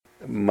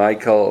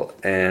Michael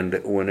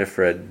and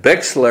Winifred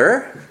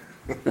Bixler.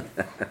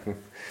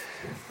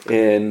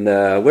 And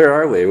where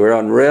are we? We're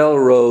on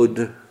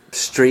Railroad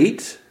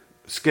Street.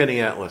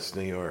 Skaneateles,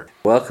 New York.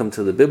 Welcome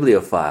to the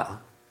Bibliophile.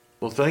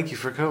 Well, thank you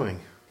for coming.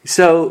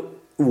 So,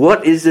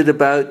 what is it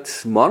about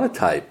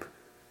Monotype?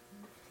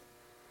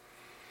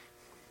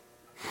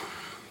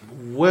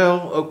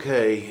 Well,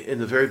 okay, in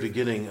the very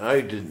beginning,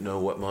 I didn't know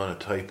what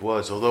Monotype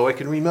was, although I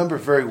can remember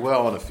very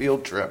well on a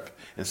field trip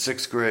in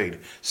 6th grade,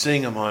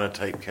 seeing a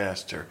Monotype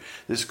caster.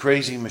 This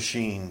crazy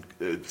machine,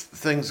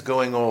 things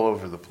going all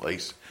over the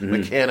place,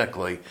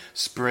 mechanically,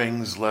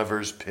 springs,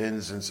 levers,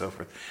 pins, and so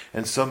forth.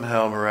 And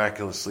somehow,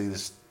 miraculously,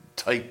 this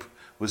type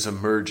was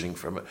emerging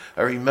from it.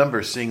 I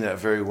remember seeing that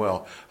very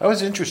well. I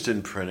was interested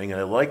in printing,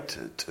 and I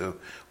liked to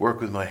work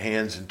with my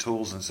hands and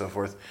tools and so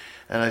forth.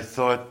 And I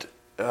thought,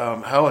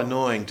 how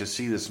annoying to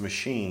see this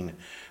machine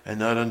and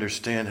not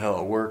understand how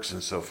it works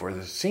and so forth.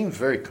 It seemed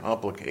very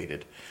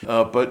complicated.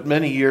 But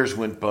many years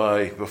went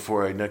by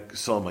before I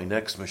saw my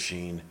next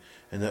machine,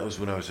 and that was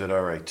when I was at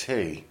RIT,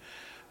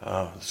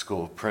 the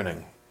School of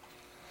Printing.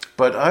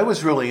 But I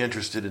was really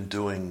interested in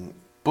doing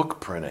book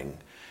printing,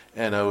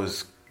 and I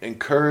was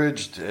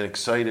encouraged and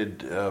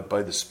excited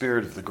by the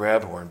spirit of the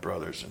Grabhorn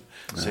brothers in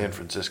San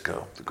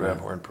Francisco, the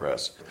Grabhorn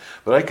Press.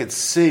 But I could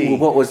see... Well,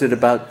 what was it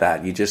about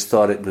that? You just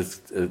thought it was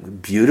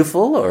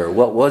beautiful, or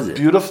what was it?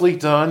 Beautifully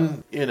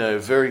done in a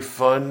very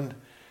fun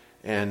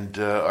and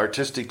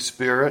artistic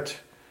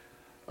spirit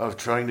of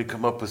trying to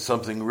come up with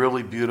something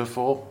really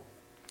beautiful,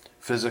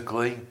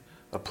 physically,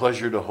 a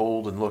pleasure to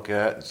hold and look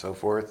at and so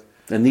forth.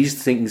 And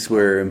these things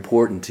were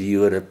important to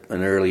you at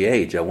an early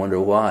age. I wonder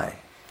why.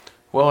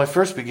 Well, I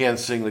first began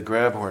seeing the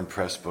Grabhorn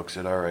Press books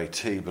at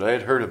RIT, but I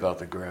had heard about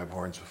the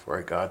Grabhorns before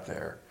I got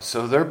there.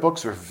 So their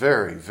books were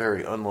very,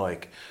 very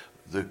unlike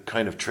the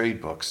kind of trade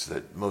books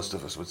that most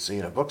of us would see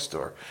in a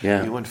bookstore.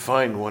 Yeah. You wouldn't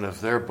find one of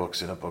their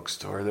books in a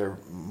bookstore. They're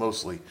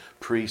mostly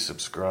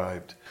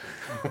pre-subscribed.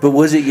 But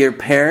was it your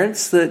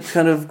parents that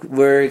kind of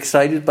were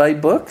excited by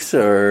books,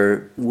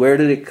 or where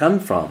did it come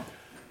from?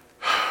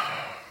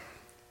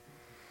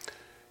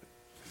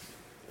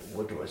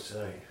 What do I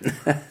say?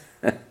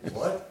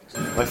 What?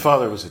 My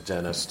father was a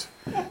dentist.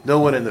 No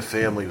one in the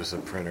family was a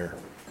printer.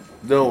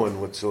 No one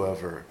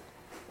whatsoever.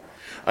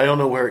 I don't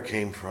know where it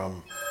came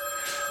from.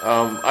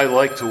 I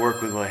like to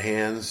work with my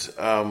hands.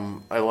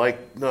 I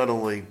like not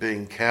only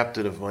being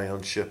captain of my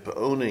own ship, but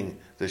owning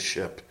the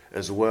ship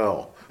as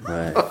well.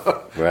 Right,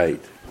 right.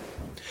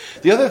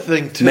 The other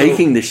thing, too...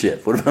 Making the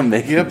ship. What about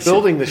making the ship? Yeah,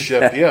 building the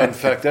ship. Yeah, in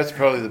fact, that's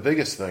probably the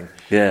biggest thing.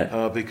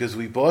 Yeah. Because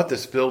we bought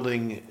this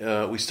building...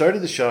 we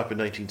started the shop in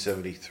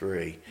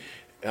 1973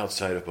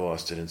 outside of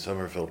Boston in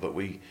Somerville, but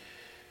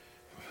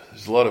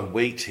there's a lot of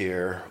weight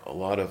here, a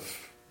lot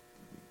of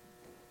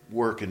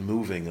work in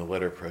moving a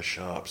letterpress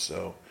shop,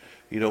 so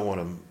you don't want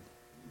to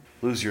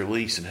lose your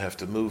lease and have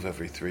to move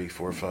every 3,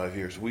 4, 5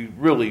 years. We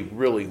really,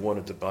 really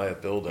wanted to buy a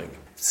building.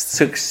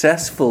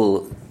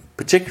 Successful,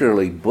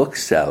 particularly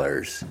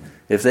booksellers,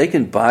 if they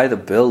can buy the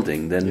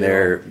building, then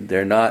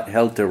they're not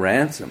held to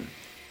ransom.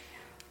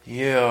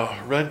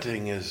 Yeah,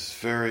 renting is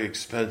very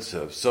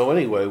expensive. So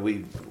anyway,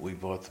 we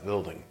bought the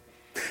building.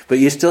 But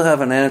you still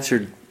haven't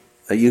answered.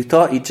 You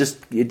thought it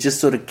just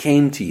sort of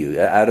came to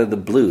you out of the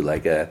blue,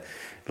 like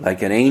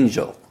an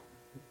angel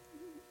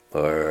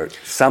or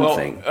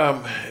something.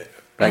 Well,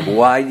 like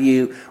why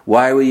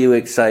were you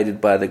excited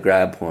by the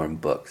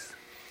Grabhorn books?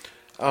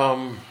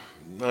 I'm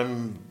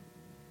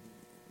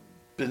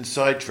been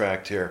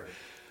sidetracked here.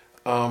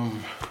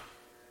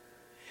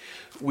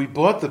 We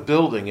bought the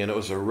building and it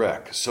was a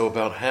wreck. So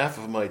about half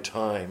of my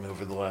time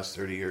over the last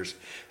 30 years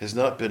has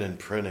not been in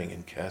printing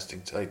and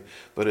casting type,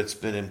 but it's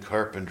been in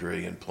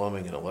carpentry and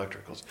plumbing and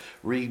electricals,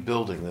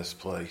 rebuilding this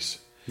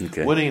place.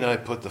 Okay. Winnie and I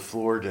put the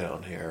floor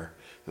down here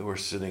that we're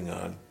sitting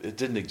on. It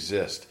didn't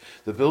exist.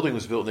 The building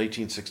was built in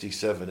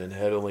 1867 and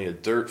had only a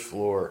dirt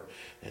floor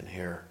in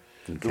here.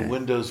 Okay. The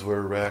windows were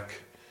a wreck.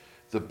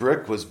 The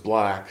brick was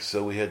black,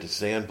 so we had to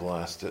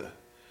sandblast it.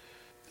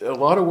 A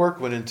lot of work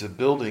went into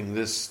building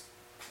this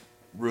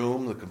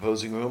room, the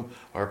composing room,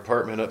 our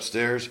apartment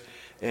upstairs,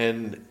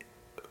 and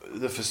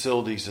the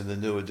facilities in the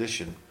new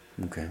addition.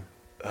 Okay.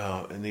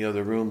 In the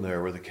other room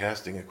there where the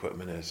casting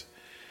equipment is.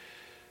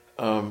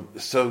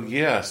 So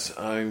yes,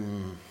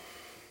 I'm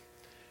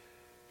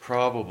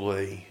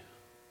probably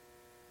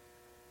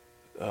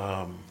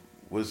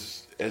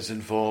was as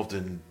involved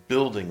in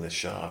building the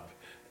shop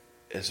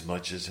as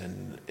much as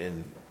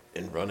in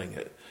running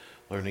it,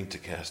 learning to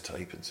cast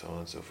type and so on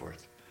and so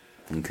forth.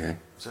 Okay.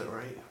 Is that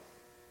right?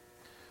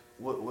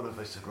 What have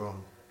I said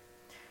wrong?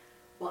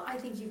 Well, I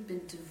think you've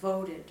been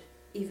devoted,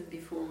 even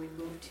before we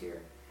moved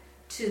here,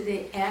 to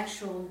the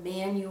actual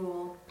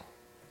manual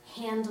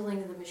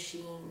handling of the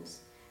machines,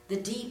 the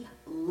deep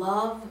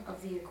love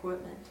of the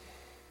equipment,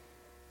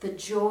 the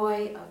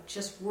joy of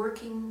just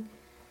working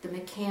the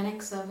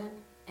mechanics of it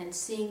and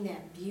seeing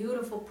that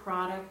beautiful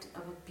product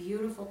of a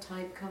beautiful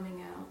type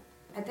coming out.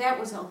 And that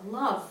was a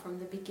love from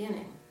the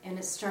beginning, and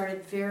it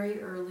started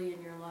very early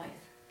in your life.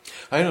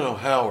 I don't know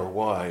how or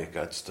why it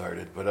got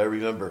started, but I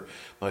remember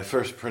my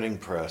first printing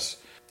press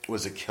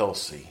was a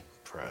Kelsey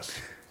press.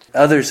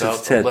 Others have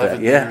About said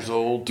 11 that, yeah. years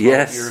old, 12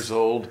 Yes. years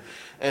old.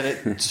 And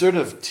it sort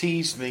of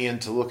teased me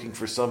into looking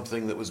for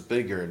something that was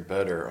bigger and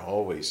better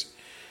always.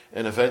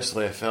 And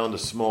eventually I found a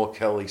small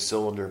Kelly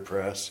cylinder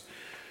press.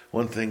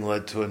 One thing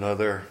led to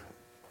another,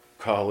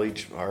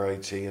 college,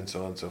 RIT, and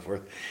so on and so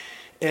forth.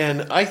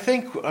 And I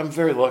think I'm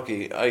very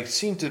lucky. I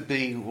seem to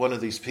be one of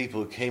these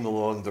people who came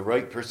along the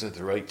right person at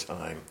the right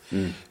time.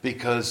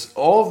 Because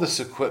all of this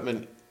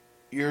equipment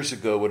years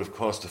ago would have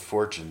cost a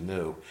fortune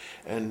new.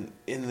 And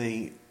in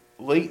the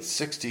late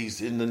 60s,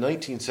 in the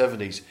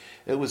 1970s,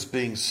 it was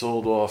being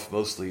sold off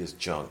mostly as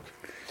junk.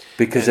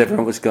 Because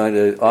everyone was going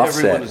to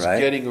offset, everyone was right?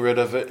 getting rid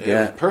of it.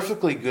 Yeah. It was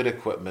perfectly good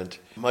equipment.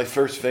 My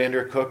first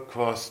Vandercook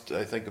cost,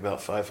 I think, about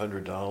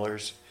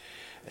 $500.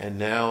 And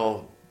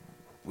now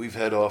we've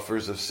had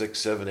offers of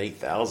 $6,000,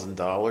 $7,000,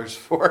 $8,000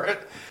 for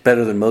it.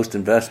 Better than most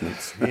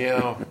investments.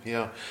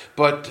 Yeah.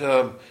 But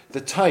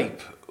the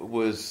type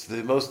was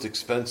the most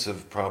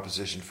expensive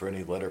proposition for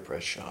any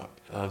letterpress shop.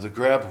 The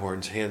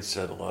Grabhorns hand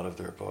set a lot of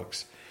their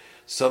books.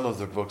 Some of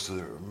their books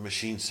were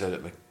machine set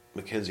at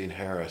Mackenzie and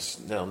Harris,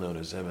 now known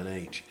as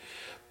M&H.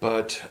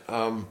 But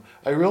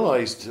I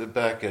realized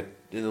back in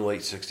the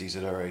late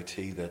 60s at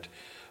RIT that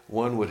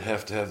one would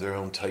have to have their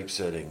own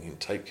typesetting and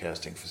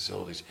typecasting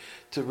facilities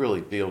to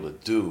really be able to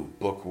do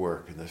book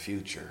work in the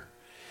future.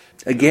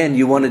 Again,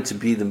 you wanted to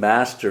be the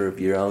master of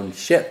your own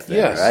ship there,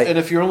 Yes, right? and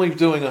if you're only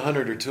doing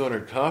 100 or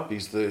 200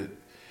 copies, the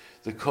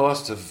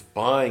cost of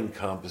buying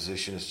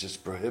composition is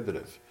just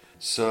prohibitive.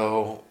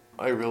 So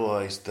I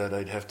realized that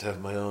I'd have to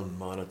have my own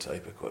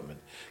monotype equipment,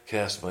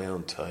 cast my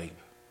own type.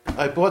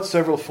 I bought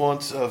several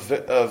fonts of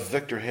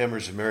Victor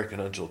Hammer's American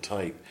Angel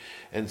type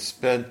and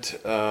spent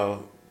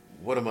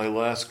one of my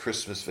last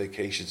Christmas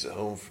vacations at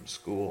home from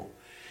school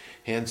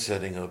hand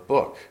setting a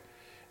book.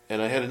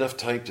 And I had enough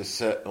type to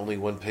set only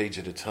one page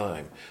at a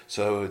time.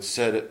 So I would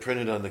set it, print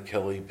it on the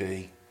Kelly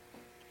B,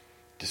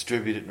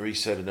 distribute it, and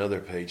reset another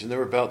page. And there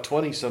were about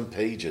 20-some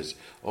pages,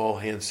 all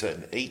hand set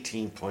in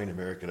 18-point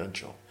American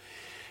Angel.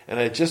 And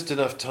I had just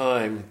enough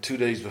time, 2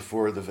 days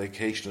before the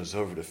vacation was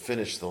over, to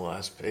finish the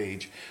last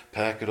page,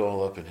 pack it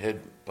all up, and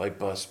head by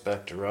bus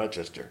back to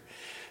Rochester.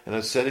 And I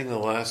was setting the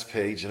last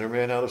page, and I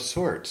ran out of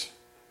sorts.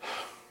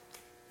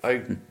 I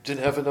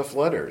didn't have enough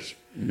letters.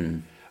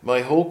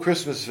 My whole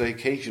Christmas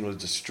vacation was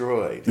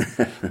destroyed.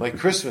 My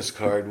Christmas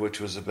card, which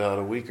was about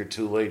a week or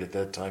two late at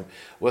that time,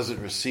 wasn't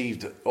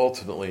received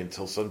ultimately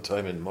until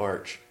sometime in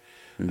March,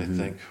 I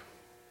think.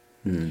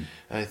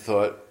 I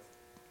thought,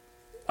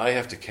 I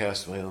have to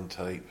cast my own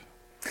type.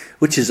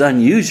 Which is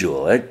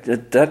unusual.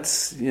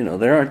 That's,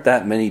 there aren't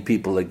that many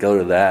people that go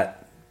to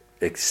that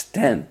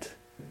extent,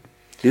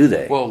 do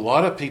they? Well, a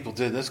lot of people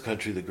did in this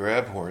country, the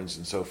Grabhorns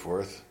and so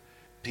forth.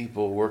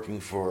 People working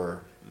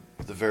for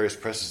the various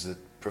presses that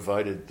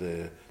provided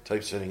the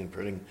typesetting and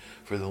printing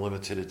for the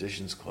limited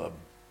editions club.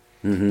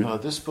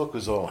 This book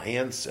was all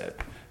hand set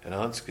at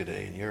Enschede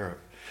in Europe.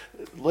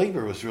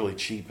 Labor was really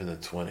cheap in the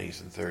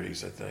 20s and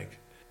 30s, I think.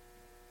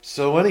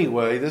 So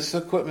anyway, this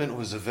equipment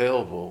was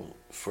available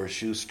for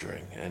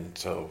shoestring, and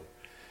so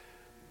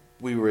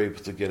we were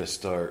able to get a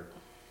start.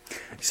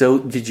 So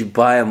did you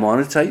buy a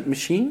Monotype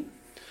machine?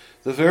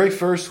 The very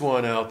first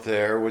one out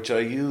there, which I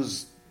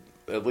use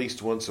at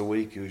least once a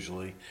week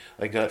usually,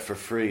 I got for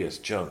free as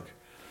junk.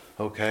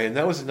 Okay, and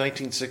that was in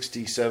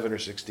 1967 or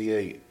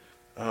 68.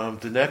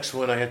 The next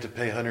one I had to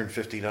pay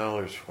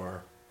 $150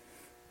 for.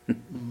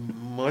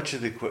 Much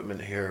of the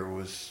equipment here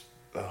was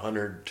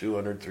 $100,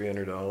 $200,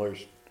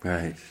 $300.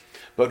 Right.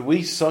 But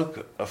we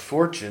sunk a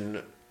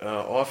fortune,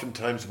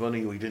 oftentimes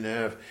money we didn't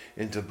have,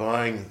 into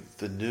buying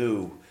the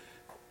new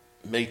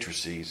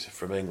matrices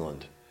from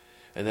England.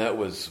 And that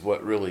was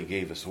what really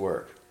gave us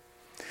work.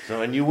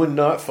 So, and you would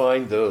not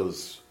find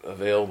those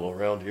available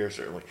around here,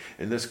 certainly,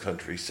 in this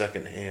country,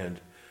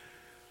 secondhand.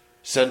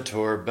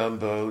 Centaur,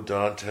 Bembo,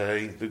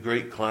 Dante, the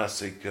great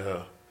classic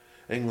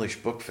English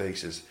book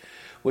faces,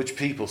 which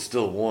people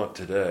still want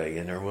today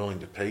and are willing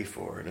to pay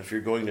for. And if you're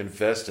going to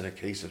invest in a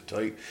case of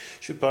type, you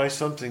should buy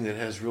something that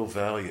has real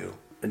value.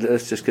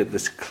 Let's just get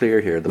this clear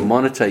here. The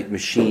Monotype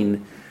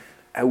machine,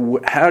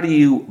 how do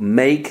you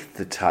make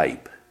the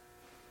type?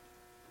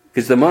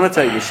 Because the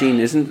Monotype machine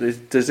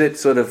does it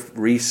sort of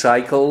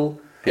recycle?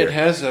 It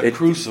has a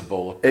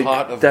crucible, a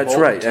pot of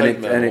molten right, type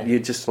metal. and you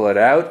just let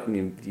it out,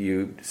 and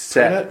you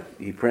set,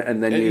 you print,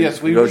 and then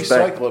yes, we goes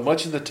recycle back. it.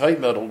 Much of the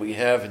type metal we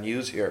have and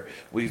use here,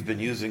 we've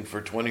been using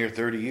for 20 or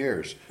 30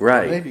 years,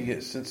 right?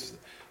 Maybe since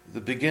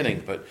the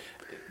beginning, but.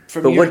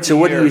 What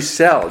do you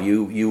sell?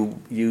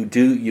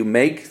 You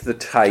make the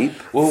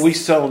type. Well, we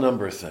sell a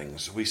number of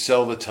things. We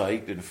sell the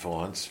type in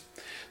fonts.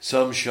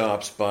 Some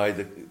shops buy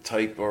the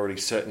type already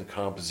set in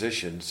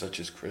composition, such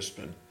as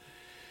Crispin.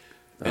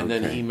 And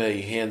then he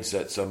may hand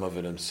set some of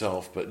it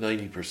himself, but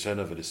 90%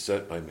 of it is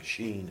set by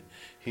machine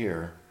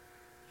here.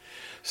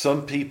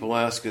 Some people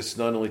ask us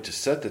not only to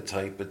set the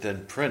type, but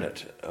then print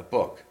it, a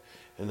book.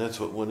 And that's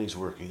what Winnie's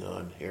working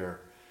on here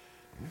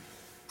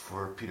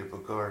for Peter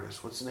Book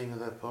Artist. What's the name of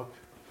that book?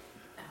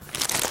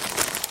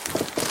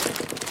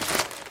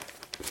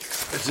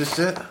 Is this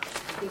it? I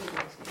think it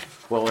is, yeah.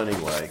 Well,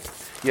 anyway,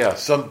 yeah,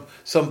 some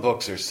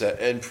books are set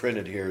and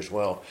printed here as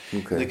well.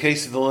 Okay. In the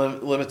case of the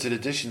Limited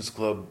Editions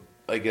Club,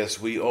 I guess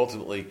we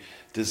ultimately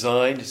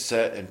designed,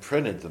 set, and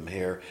printed them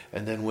here,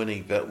 and then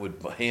Winnie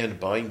would hand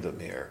bind them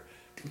here.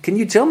 Can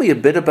you tell me a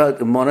bit about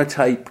the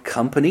Monotype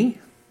company?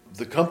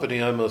 The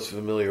company I'm most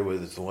familiar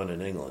with is the one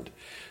in England,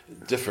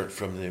 different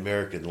from the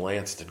American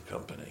Lanston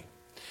Company.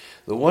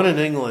 The one in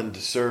England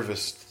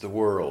serviced the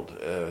world.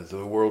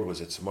 The world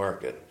was its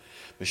market.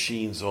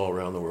 Machines all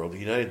around the world.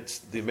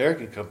 The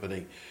American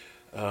company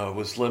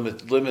was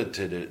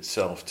limited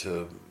itself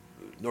to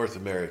North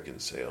American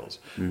sales.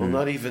 Mm-hmm. Well,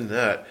 not even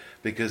that,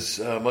 because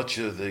much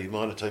of the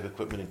Monotype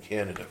equipment in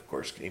Canada, of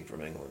course, came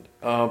from England.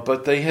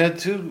 But they had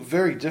two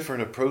very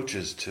different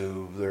approaches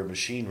to their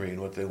machinery and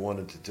what they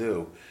wanted to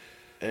do.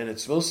 And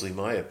it's mostly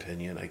my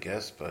opinion, I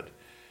guess, but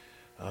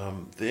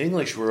the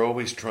English were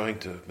always trying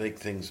to make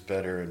things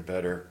better and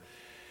better.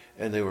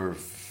 And they were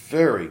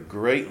very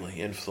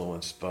greatly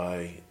influenced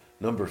by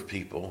number of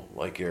people,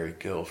 like Eric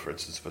Gill, for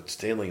instance, but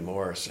Stanley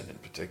Morrison in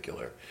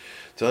particular,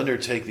 to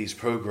undertake these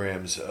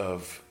programs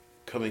of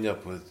coming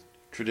up with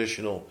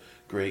traditional,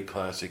 great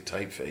classic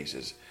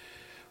typefaces.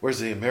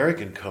 Whereas the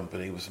American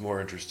company was more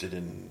interested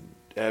in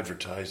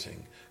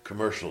advertising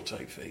commercial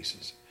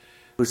typefaces.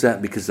 Was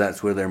that because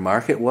that's where their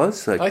market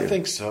was? I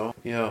think so,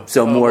 yeah.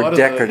 So more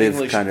decorative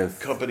English kind of...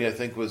 company, I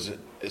think, is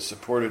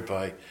supported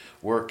by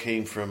work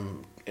came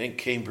from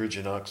Cambridge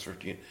and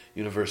Oxford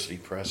University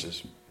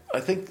presses. I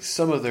think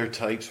some of their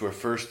types were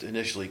first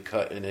initially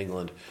cut in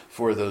England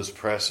for those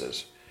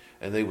presses,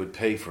 and they would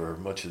pay for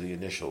much of the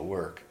initial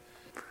work.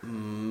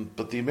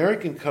 But the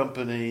American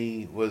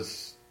company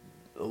was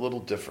a little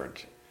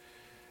different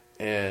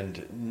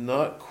and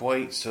not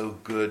quite so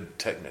good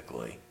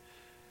technically.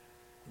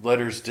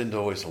 Letters didn't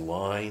always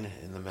align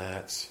in the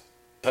mats.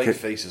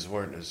 Typefaces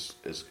weren't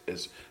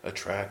as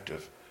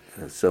attractive.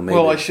 So maybe...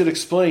 Well, I should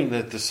explain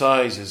that the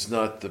size is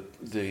not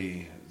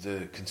the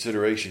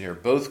consideration here.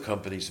 Both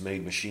companies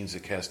made machines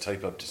that cast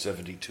type up to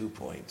 72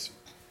 points.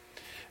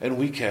 And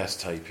we cast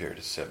type here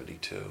to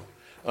 72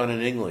 on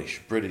an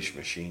British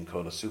machine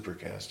called a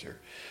supercaster.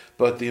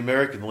 But the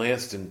American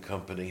Lanston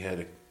Company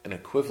had an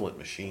equivalent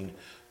machine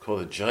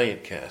called a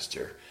giant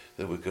caster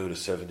that would go to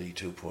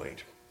 72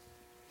 point.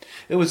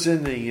 It was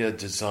in the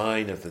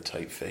design of the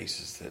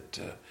typefaces that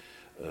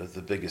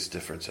the biggest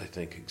difference, I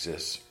think,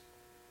 exists.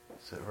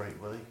 Is that right,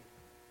 Willie?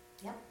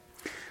 Yep.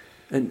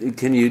 And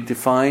can you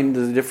define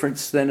the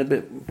difference then a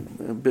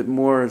bit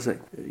more? Is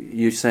it,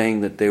 you're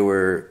saying that they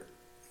were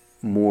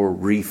more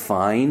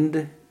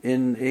refined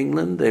in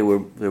England? They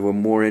were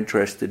more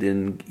interested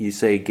in, you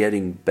say,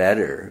 getting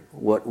better.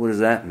 What does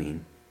that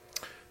mean?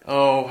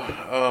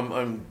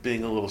 I'm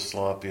being a little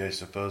sloppy, I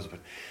suppose, but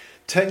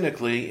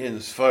technically,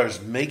 as far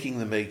as making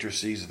the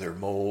matrices, their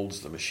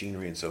molds, the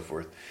machinery, and so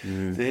forth,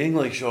 the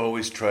English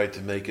always tried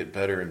to make it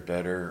better and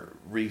better,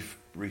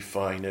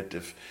 refine it.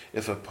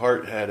 If a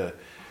part had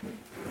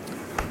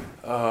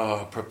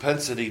a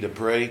propensity to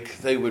break,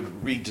 they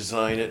would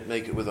redesign it,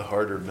 make it with a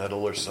harder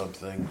metal or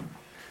something.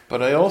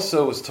 But I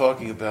also was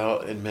talking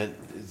about and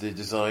meant the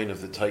design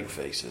of the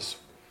typefaces.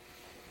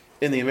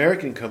 In the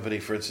American company,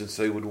 for instance,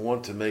 they would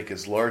want to make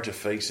as large a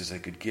face as they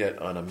could get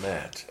on a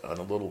mat, on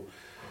a little...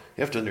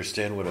 You have to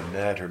understand what a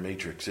mat or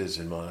matrix is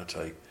in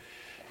Monotype.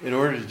 In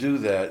order to do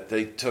that,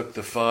 they took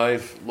the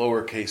 5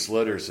 lowercase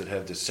letters that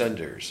have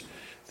descenders,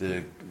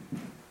 the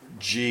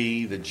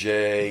G, the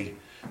J,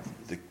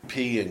 the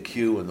P and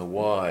Q and the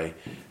Y,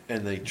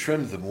 and they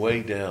trimmed them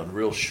way down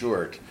real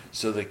short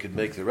so they could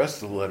make the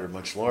rest of the letter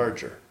much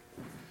larger.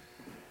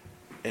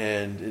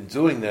 And in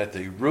doing that,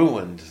 they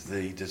ruined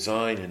the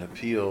design and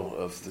appeal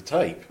of the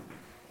type.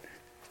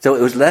 So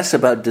it was less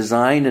about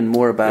design and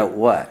more about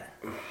what?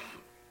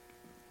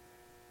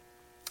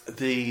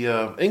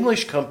 The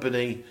English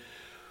company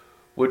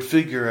would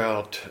figure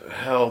out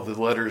how the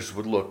letters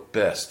would look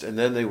best, and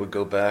then they would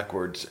go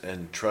backwards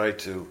and try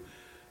to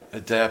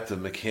adapt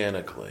them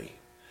mechanically.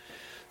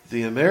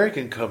 The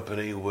American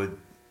company would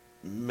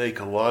make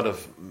a lot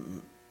of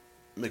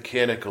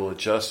mechanical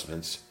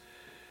adjustments.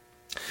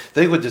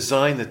 They would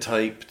design the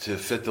type to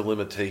fit the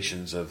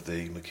limitations of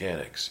the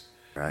mechanics.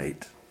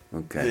 Right.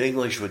 Okay. The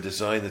English would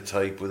design the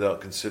type without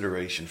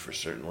consideration for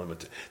certain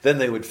limits. Then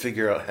they would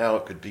figure out how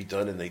it could be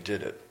done, and they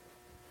did it.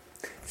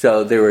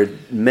 So there were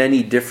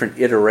many different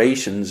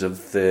iterations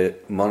of the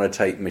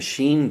Monotype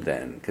machine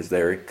then, because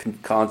they were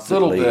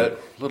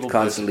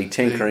constantly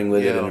tinkering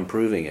with it and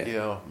improving it.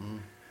 Yeah.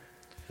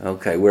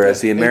 Okay,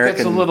 whereas the American... It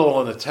gets a little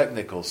on the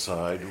technical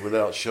side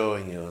without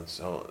showing you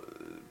so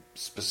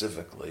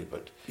specifically,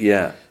 but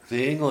yeah,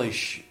 the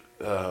English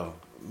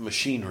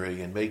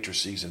machinery and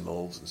matrices and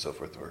molds and so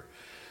forth were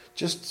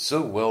just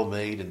so well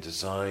made and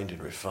designed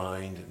and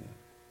refined. And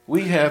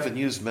we have and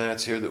use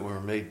mats here that were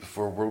made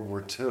before World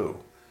War II.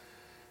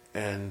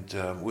 And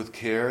with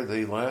care,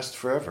 they last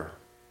forever.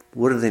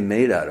 What are they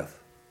made out of?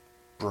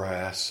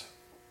 Brass,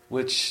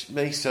 which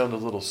may sound a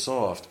little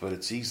soft, but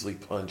it's easily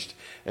punched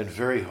and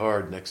very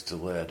hard next to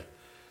lead.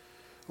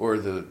 Or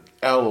the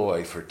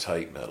alloy for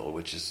type metal,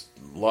 which is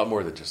a lot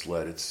more than just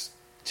lead. It's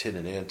tin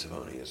and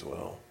antimony as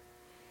well.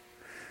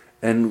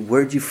 And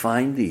where'd you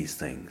find these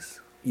things?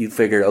 You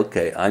figured,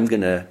 okay, I'm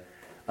gonna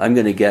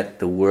get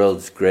the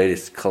world's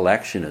greatest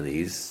collection of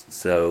these,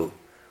 or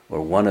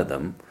one of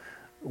them.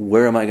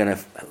 Where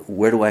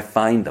do I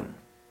find them?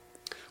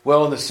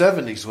 Well, in the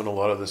 70s, when a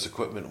lot of this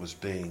equipment was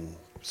being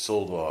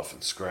sold off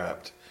and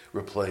scrapped,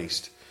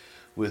 replaced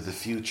with the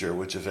future,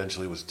 which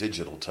eventually was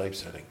digital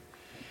typesetting,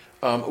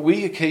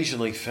 we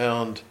occasionally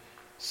found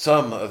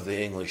some of the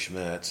English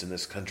mats in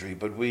this country,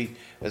 but we,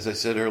 as I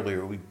said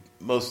earlier,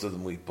 most of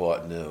them we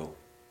bought new.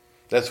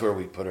 That's where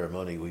we put our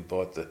money. We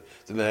bought the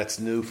mats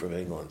new from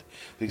England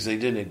because they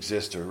didn't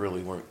exist or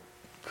really weren't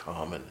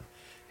common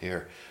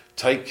here.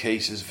 Type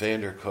cases,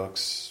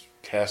 Vandercooks,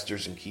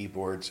 casters, and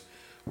keyboards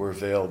were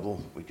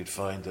available. We could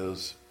find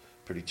those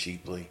pretty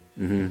cheaply.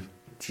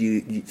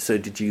 Mm-hmm. So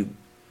did you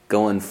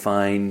go and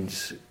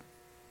find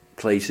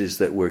places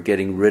that were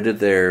getting rid of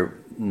their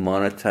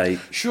Monotype?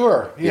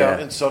 Sure, yeah.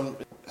 And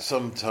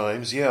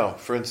sometimes, yeah.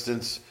 For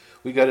instance,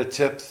 we got a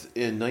tip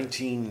in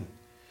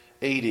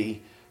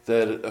 1980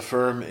 that a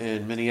firm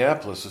in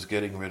Minneapolis was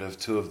getting rid of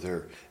 2 of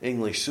their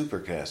English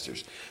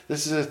supercasters.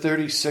 This is a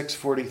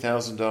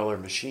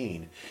 $40,000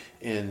 machine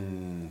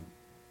in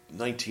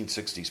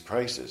 1960s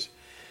prices.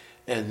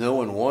 And no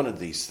one wanted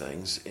these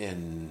things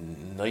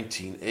in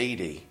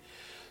 1980.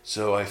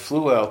 So I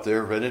flew out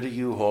there, rented a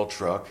U-Haul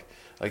truck.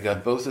 I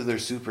got both of their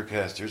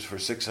supercasters for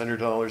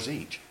 $600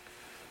 each.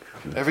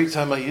 Every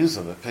time I use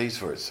them, it pays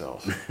for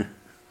itself.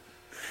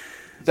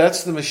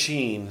 That's the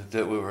machine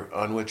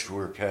on which we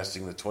were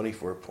casting the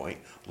 24-point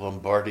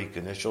Lombardic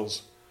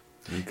initials.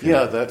 Okay.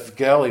 Yeah, that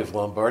galley of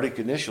Lombardic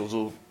initials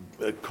will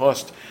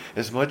cost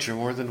as much or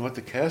more than what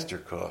the caster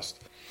cost.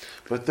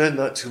 But then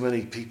not too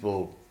many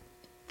people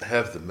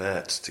have the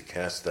mats to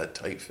cast that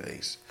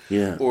typeface.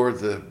 Yeah. Or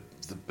the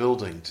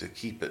building to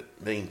keep it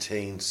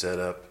maintained, set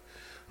up,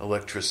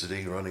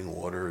 electricity, running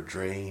water, a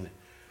drain,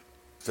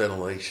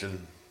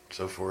 ventilation,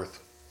 so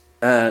forth.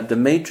 The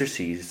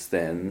matrices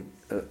then,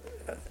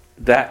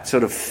 that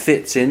sort of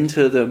fits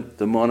into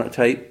the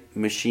Monotype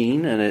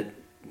machine and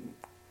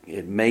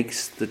it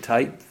makes the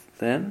type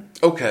then?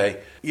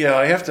 Okay. Yeah,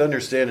 I have to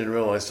understand and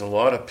realize a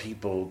lot of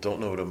people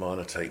don't know what a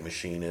Monotype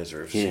machine is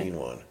or have seen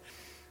one.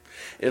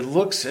 It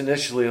looks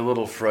initially a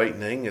little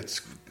frightening.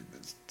 It's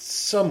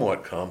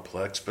somewhat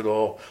complex, but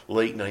all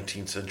late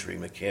 19th century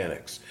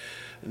mechanics.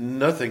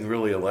 Nothing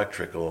really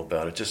electrical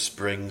about it, just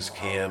springs,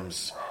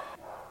 cams,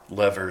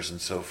 levers,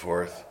 and so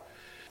forth.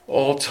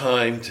 All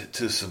timed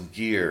to some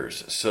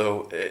gears.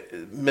 So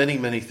many,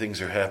 many things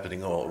are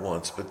happening all at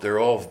once, but they're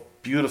all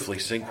beautifully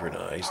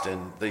synchronized,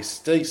 and they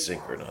stay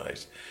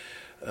synchronized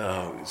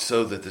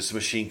so that this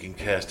machine can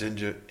cast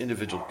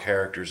individual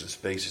characters and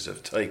spaces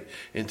of type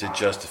into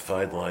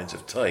justified lines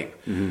of type.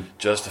 Mm-hmm.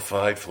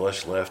 Justified,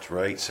 flush, left,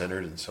 right,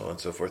 centered, and so on and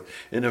so forth,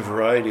 in a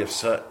variety of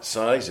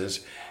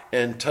sizes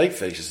and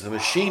typefaces. The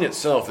machine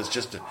itself is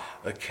just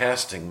a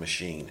casting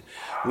machine.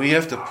 We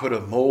have to put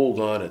a mold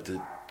on it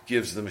that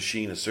gives the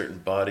machine a certain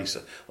body,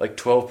 so like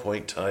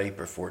 12-point type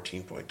or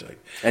 14-point type.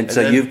 And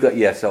so you've got,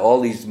 so all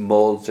these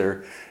molds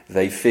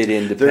they fit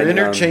in depending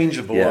they're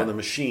interchangeable on the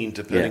machine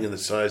depending on the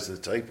size of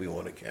the type we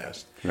want to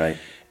cast. Right.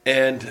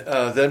 And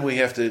then we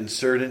have to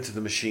insert into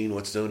the machine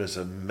what's known as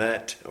a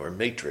mat or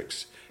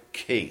matrix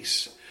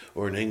case,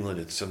 or in England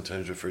it's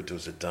sometimes referred to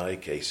as a die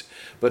case.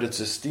 But it's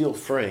a steel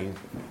frame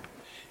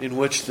in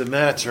which the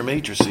mats or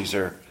matrices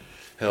are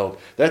held.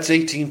 That's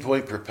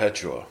 18-point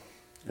Perpetua.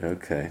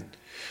 Okay.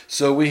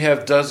 So we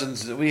have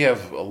we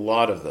have a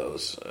lot of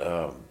those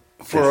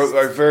for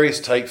our various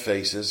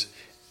typefaces,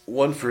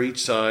 one for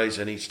each size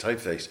and each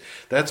typeface.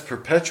 That's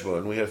Perpetua,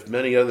 and we have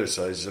many other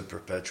sizes of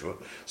Perpetua,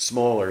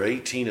 smaller.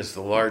 18 is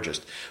the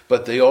largest,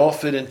 but they all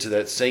fit into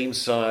that same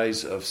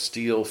size of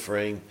steel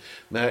frame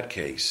mat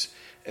case,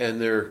 and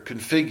they're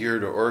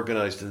configured or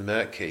organized in the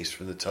mat case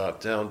from the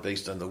top down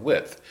based on the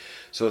width.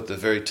 So at the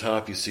very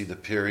top, you see the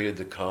period,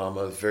 the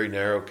comma, very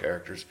narrow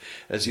characters.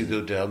 As you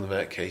go down the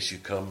mat case, you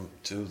come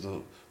to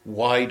the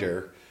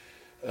wider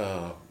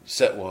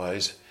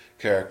set-wise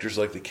characters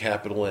like the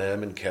capital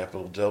M and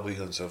capital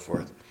W and so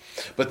forth.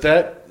 But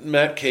that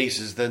mat case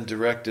is then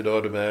directed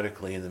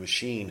automatically in the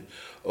machine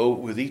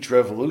with each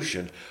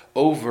revolution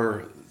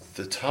over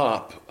the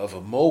top of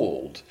a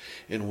mold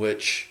in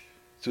which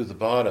through the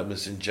bottom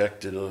is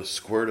injected a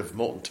squirt of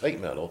molten type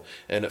metal,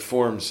 and it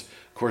forms,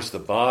 of course, the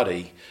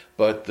body,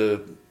 but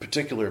the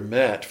particular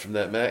mat from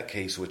that mat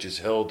case, which is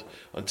held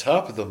on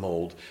top of the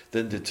mold,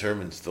 then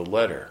determines the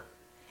letter.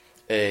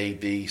 A,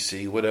 B,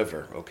 C,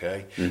 whatever,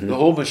 okay? Mm-hmm. The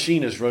whole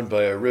machine is run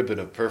by a ribbon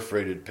of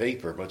perforated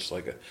paper, much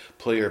like a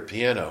player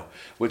piano,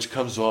 which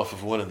comes off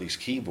of one of these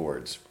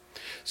keyboards.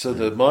 So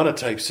the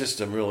Monotype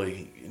system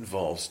really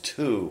involves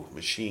 2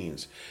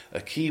 machines,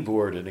 a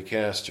keyboard and a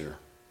caster.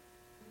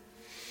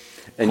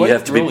 And you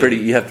have to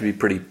be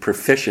pretty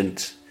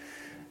proficient.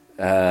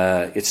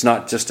 It's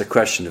not just a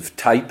question of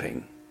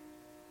typing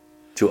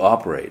to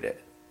operate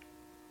it.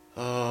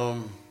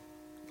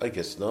 I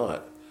guess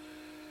not.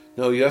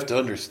 No, you have to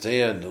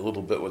understand a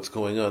little bit what's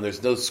going on.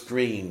 There's no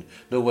screen,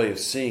 no way of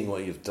seeing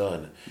what you've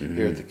done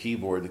here at the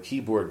keyboard. The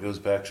keyboard goes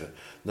back to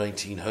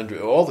 1900.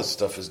 All this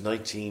stuff is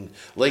late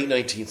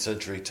 19th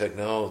century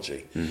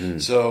technology.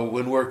 So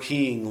when we're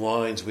keying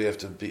lines, we have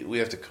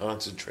to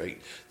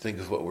concentrate, think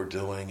of what we're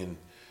doing, and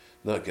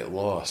not get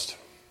lost.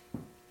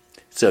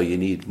 So you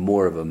need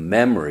more of a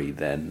memory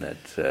then.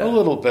 A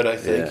little bit, I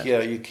think.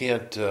 Yeah, you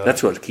can't.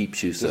 That's what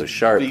keeps you so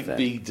sharp.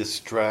 Be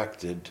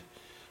distracted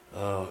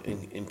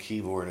in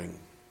keyboarding.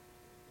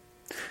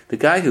 The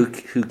guy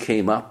who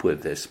came up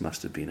with this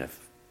must have been a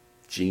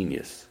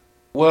genius.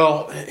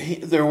 Well,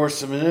 there were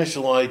some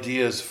initial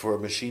ideas for a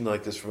machine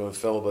like this from a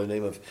fellow by the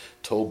name of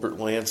Tolbert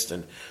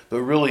Lanston,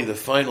 but really the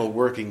final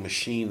working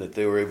machine that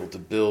they were able to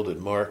build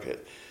and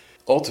market,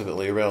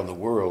 ultimately around the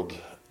world,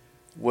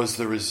 was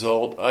the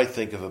result, I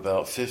think, of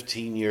about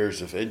 15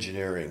 years of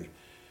engineering,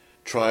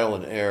 trial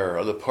and error,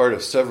 on the part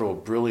of several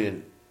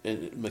brilliant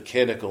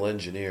mechanical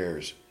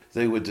engineers.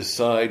 They would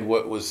decide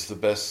what was the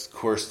best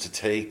course to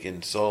take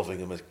in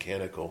solving a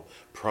mechanical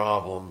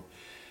problem,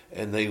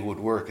 and they would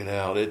work it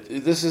out.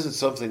 This isn't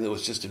something that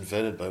was just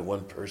invented by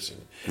one person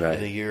in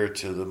a year or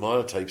two. The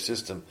Monotype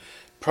system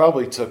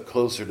probably took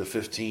closer to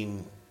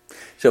 15.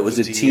 So it was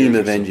a team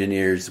of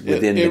engineers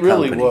within the company. It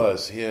really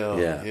was,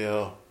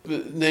 yeah. The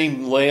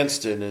name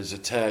Lanston is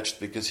attached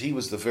because he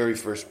was the very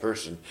first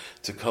person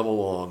to come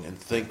along and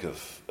think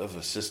of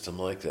a system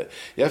like that.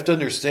 You have to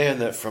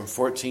understand that from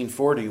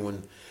 1440,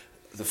 when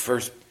the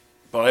first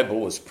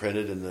Bible was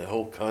printed and the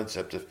whole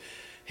concept of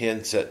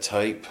handset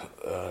type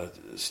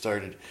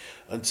started,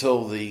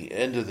 until the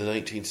end of the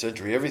 19th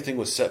century, everything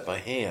was set by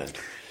hand.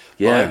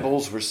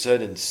 Bibles were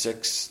set in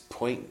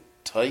 6-point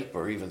type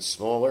or even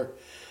smaller.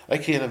 I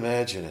can't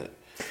imagine it.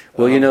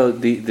 Well,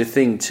 the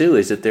thing too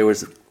is that there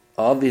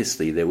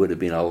would have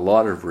been a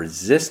lot of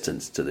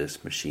resistance to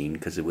this machine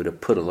because it would have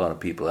put a lot of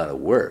people out of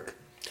work.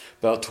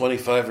 About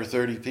 25 or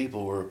 30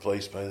 people were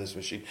replaced by this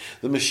machine.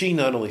 The machine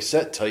not only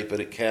set type, but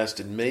it cast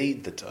and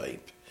made the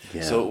type.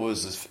 Yeah. So it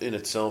was in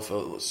itself a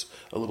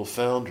little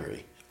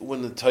foundry.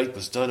 When the type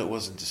was done, it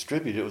wasn't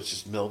distributed. It was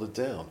just melted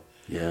down,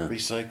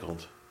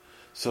 recycled.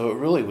 So it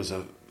really was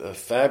a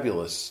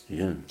fabulous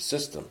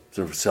system.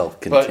 Sort of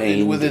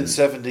self-contained. But within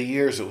 70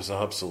 years, it was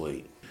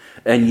obsolete.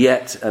 And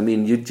yet, I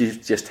mean, you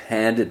just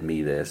handed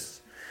me this.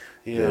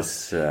 Yeah.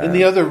 In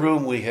the other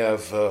room, we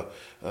have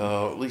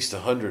at least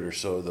 100 or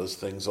so of those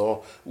things,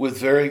 all with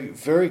very,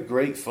 very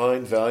great,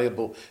 fine,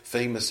 valuable,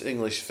 famous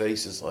English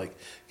faces like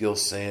Gill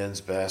Sands,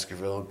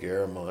 Baskerville,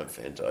 Garamond,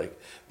 Van Dyke,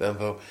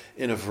 Bembo,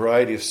 in a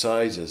variety of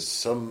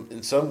sizes.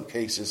 In some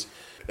cases,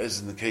 as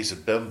in the case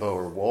of Bembo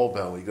or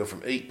Walbaum, we go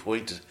from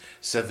 8-point to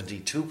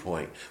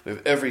 72-point. We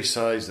have every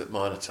size that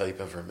Monotype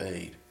ever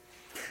made.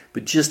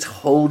 But just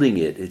holding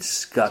it,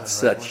 it's got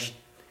such...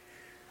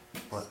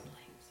 What?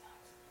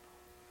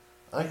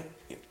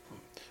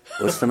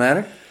 What's the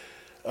matter?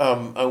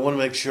 I want to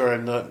make sure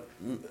I'm not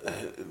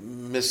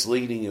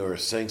misleading you or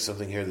saying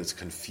something here that's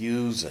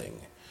confusing.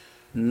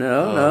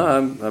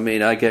 No. I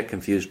mean, I get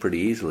confused pretty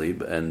easily,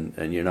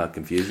 and you're not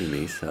confusing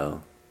me,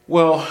 so...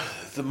 Well,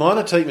 the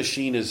Monotype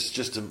machine is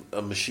just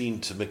a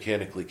machine to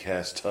mechanically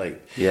cast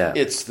type. Yeah.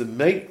 It's the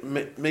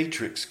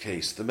matrix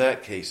case, the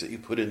mat case that you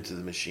put into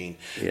the machine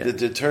that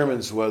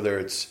determines whether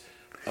it's...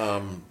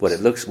 what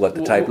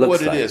the type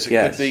looks like. What it is.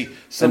 It could be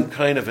some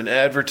kind of an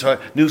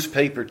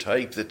newspaper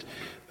type that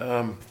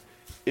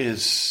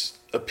is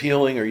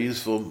appealing or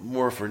useful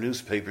more for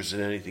newspapers than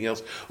anything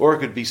else. Or it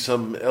could be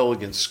some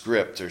elegant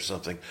script or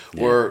something.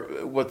 Yeah.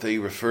 Or what they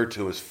refer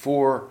to as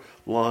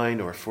 4-line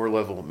or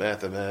 4-level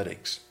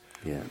mathematics.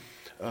 Yeah.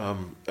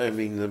 I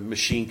mean, the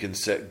machine can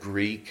set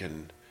Greek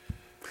and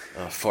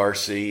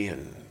Farsi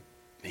and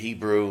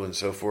Hebrew and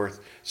so forth.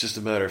 It's just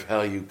a matter of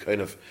how you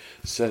kind of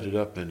set it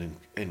up and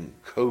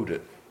code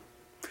it.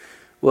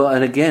 Well,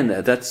 and again,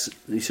 that's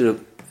sort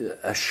of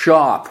a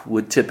shop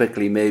would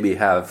typically maybe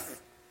have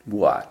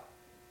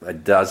a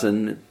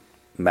dozen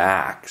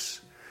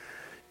max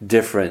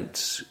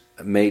different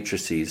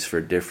matrices for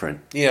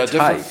different types.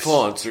 Different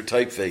fonts or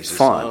typefaces.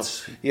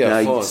 Fonts.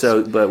 Fonts.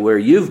 So, but where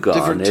you've gone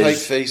different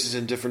typefaces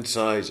in different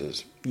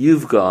sizes.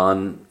 You've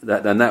gone,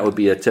 and that would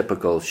be a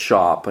typical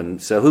shop.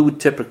 And so who would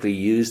typically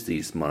use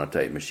these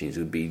Monotype machines? It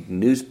would be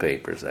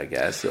newspapers, I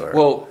guess. Or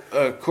Well,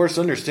 of course,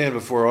 understand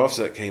before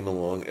offset came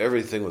along,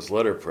 everything was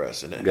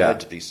letterpress, and it had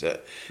to be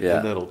set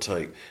in metal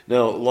type.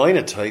 Now,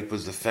 linotype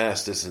was the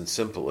fastest and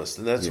simplest,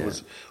 and that's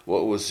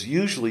what was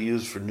usually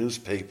used for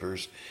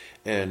newspapers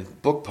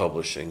and book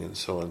publishing and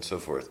so on and so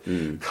forth.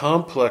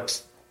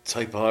 Complex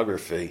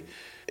typography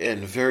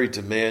and very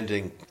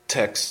demanding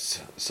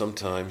texts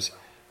sometimes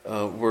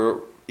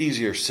were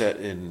easier set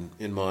in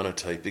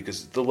Monotype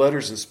because the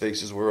letters and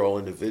spaces were all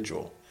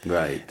individual.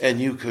 Right. And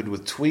you could,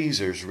 with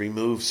tweezers,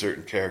 remove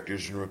certain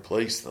characters and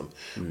replace them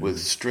with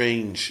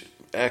strange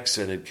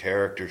accented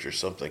characters or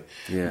something.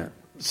 Yeah.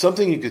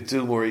 Something you could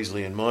do more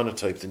easily in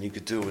Monotype than you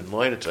could do in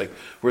Linotype,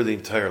 where the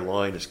entire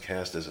line is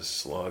cast as a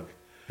slug.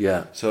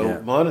 Yeah.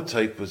 So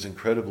Monotype was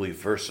incredibly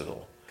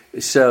versatile.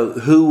 So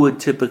who would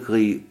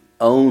typically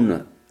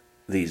own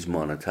these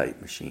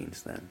Monotype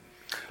machines then?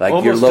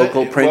 Like your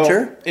local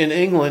printer? Well, in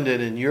England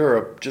and in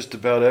Europe, just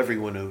about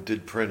everyone who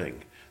did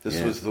printing,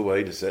 this was the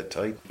way to set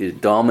type.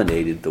 It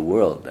dominated the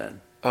world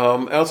then.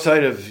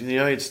 Outside of the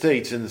United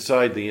States,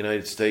 inside the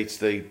United States,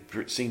 they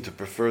seem to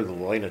prefer the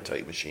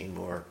Linotype machine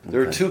more. Okay.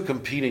 There are two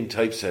competing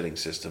typesetting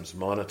systems,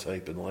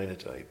 Monotype and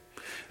Linotype.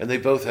 And they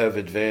both have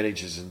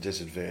advantages and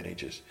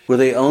disadvantages. Were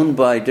they owned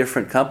by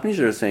different companies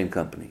or the same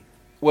company?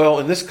 Well,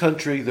 in this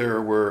country,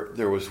 there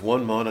was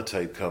one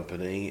Monotype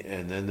company,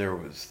 and then there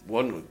was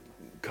one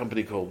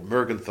company called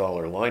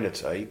Mergenthaler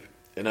Linotype,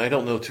 and I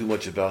don't know too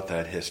much about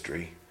that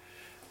history.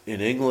 In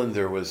England,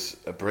 there was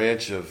a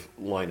branch of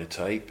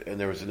Linotype, and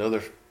there was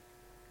another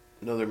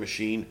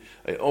machine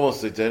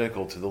almost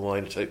identical to the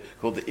Linotype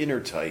called the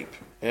Intertype.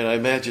 And I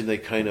imagine they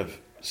kind of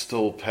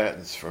stole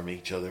patents from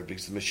each other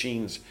because the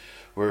machines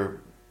were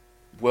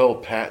well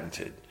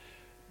patented,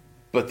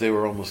 but they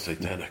were almost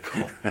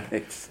identical.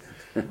 Right.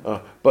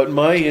 But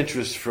my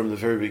interest from the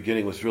very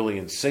beginning was really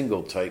in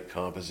single type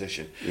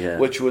composition,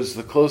 which was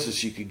the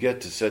closest you could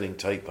get to setting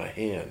type by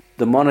hand.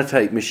 The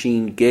Monotype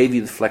machine gave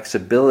you the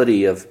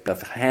flexibility of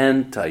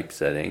hand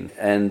typesetting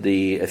and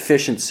the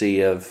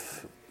efficiency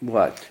of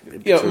what?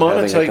 Yeah,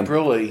 Monotype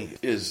really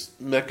is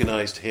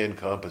mechanized hand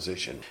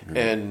composition. Mm-hmm.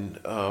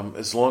 And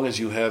as long as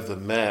you have the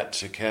mat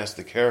to cast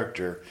the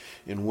character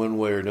in one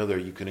way or another,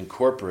 you can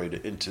incorporate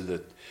it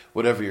into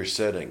whatever you're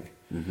setting.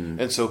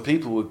 Mm-hmm. And so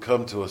people would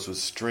come to us with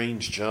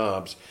strange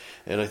jobs,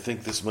 and I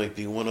think this might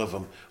be one of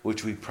them,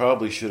 which we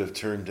probably should have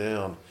turned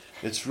down.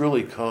 It's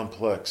really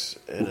complex.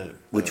 And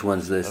which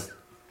one's this?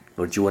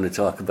 Or do you want to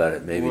talk about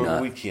it? Maybe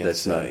not. We can't Let's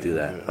say. Not do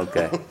that. Yeah.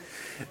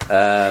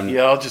 Okay.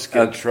 I'll just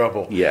get in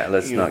trouble. Yeah,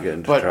 let's not get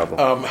into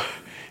trouble.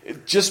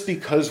 Just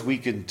because we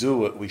can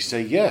do it, we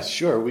say, yes,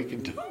 sure, we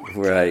can do it.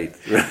 Right.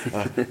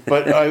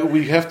 But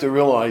we have to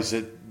realize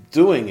that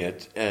doing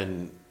it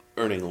and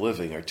earning a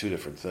living are two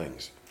different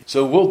things.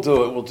 So we'll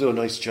do it. We'll do a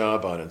nice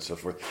job on it and so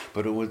forth.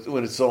 But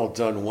when it's all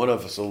done, one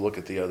of us will look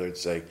at the other and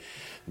say,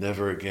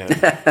 never again.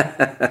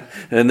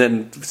 And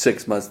then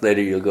 6 months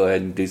later, you'll go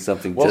ahead and do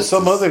something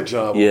other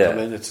job will come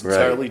in. It's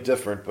entirely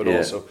different, but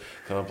also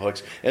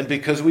complex. And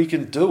because we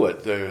can do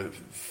it, the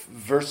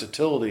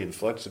versatility and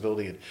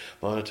flexibility in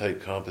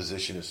Monotype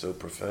composition is so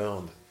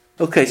profound.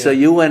 Okay, so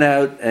you went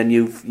out and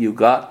you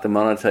got the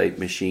Monotype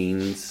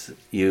machines.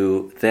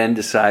 You then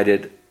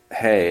decided,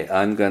 hey,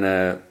 I'm going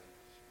to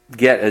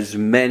get as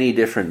many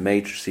different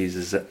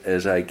matrices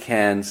as I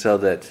can so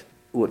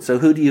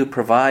who do you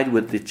provide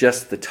with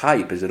just the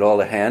type? Is it all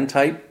the hand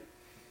type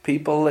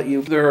people that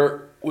you...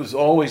 There was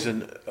always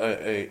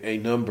a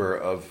number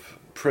of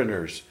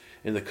printers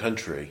in the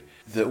country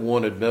that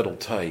wanted metal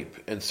type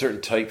and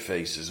certain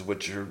typefaces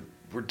which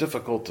were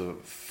difficult to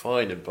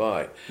find and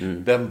buy.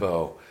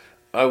 Bembo.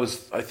 I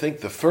was, I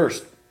think, the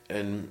first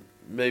and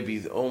maybe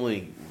the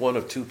only one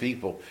of two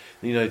people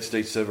in the United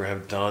States to ever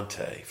have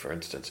Dante, for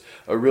instance,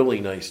 a really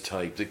nice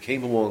type that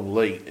came along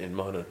late in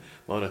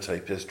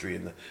Monotype history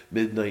in the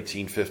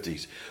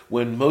mid-1950s,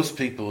 when most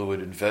people who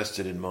had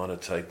invested in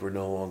Monotype were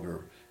no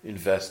longer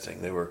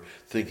investing. They were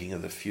thinking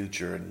of the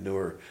future and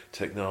newer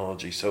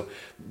technology. So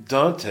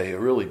Dante, a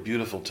really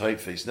beautiful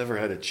typeface, never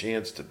had a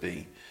chance to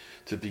be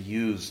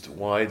used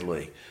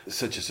widely,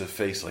 such as a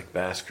face like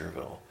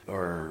Baskerville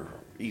or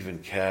even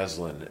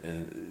Caslin,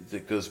 and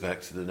that goes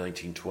back to the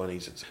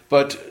 1920s.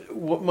 But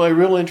my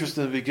real interest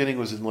in the beginning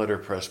was in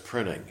letterpress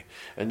printing,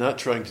 and not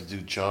trying to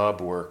do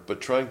job work, but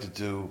trying to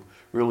do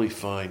really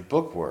fine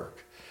book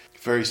work.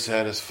 Very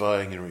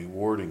satisfying and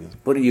rewarding.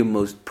 What are you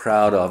most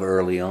proud of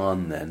early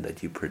on, then,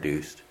 that you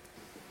produced?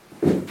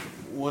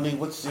 Winnie,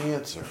 what's the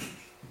answer?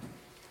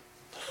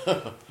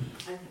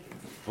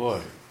 Boy.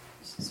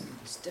 This is the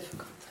most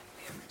difficult thing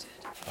we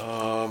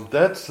ever did.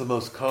 That's the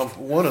most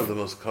one of the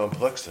most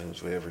complex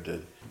things we ever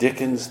did.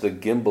 Dickens' The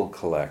Gimbal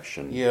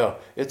Collection. Yeah,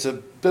 it's a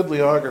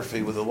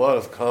bibliography with a lot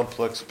of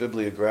complex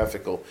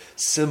bibliographical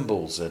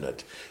symbols in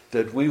it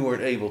that we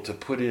weren't able to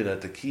put in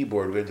at the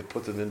keyboard. We had to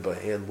put them in by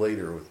hand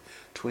later with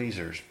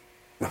tweezers.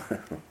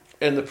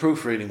 And the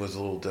proofreading was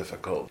a little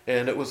difficult.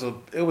 And it was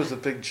a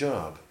big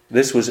job.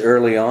 This was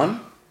early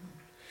on?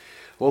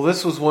 Well,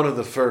 this was one of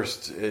the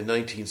first in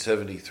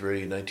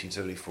 1973,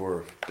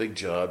 1974 big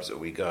jobs that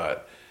we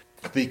got,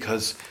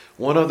 because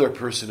one other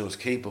person who was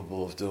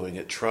capable of doing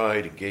it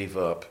tried and gave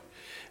up,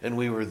 and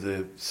we were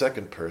the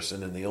second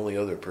person and the only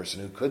other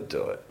person who could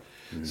do it.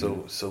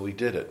 Mm-hmm. So we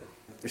did it.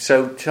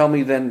 So tell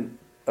me then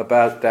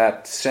about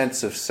that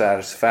sense of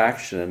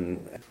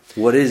satisfaction.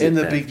 What is it in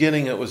the then?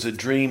 Beginning, it was a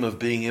dream of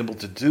being able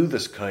to do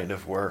this kind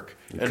of work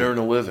and earn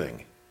a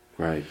living.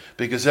 Right.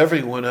 Because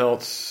everyone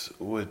else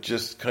would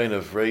just kind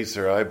of raise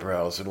their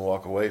eyebrows and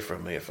walk away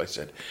from me if I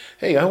said,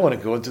 hey, I want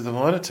to go into the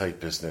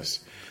Monotype business.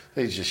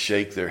 They'd just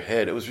shake their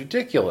head. It was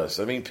ridiculous.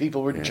 I mean,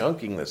 people were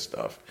junking this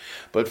stuff.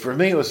 But for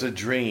me, it was a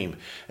dream.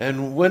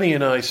 And Winnie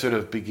and I sort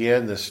of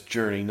began this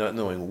journey not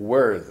knowing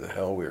where the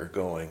hell we were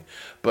going.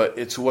 But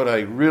it's what I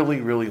really,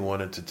 really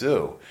wanted to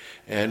do.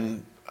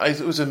 And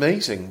it was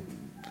amazing.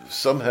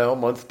 Somehow,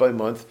 month by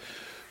month,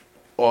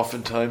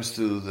 oftentimes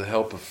through the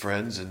help of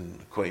friends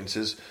and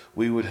acquaintances,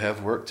 we would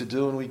have work to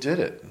do, and we did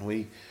it. And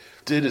we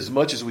did as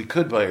much as we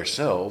could by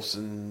ourselves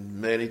and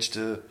managed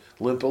to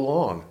limp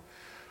along.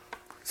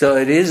 So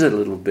it is a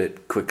little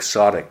bit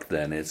quixotic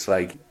then. It's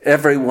like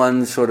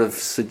everyone sort of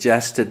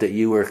suggested that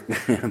you were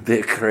a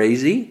bit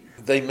crazy.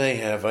 They may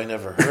have. I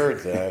never heard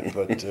that,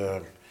 but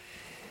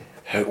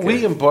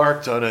we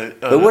embarked on a...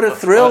 But what a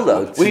thrill,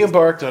 though. We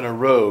embarked on a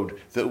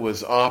road that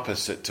was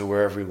opposite to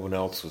where everyone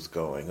else was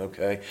going,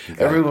 okay?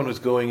 Everyone was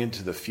going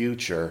into the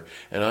future,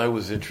 and I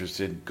was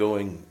interested in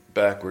going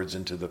backwards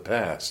into the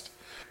past.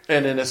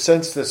 And in a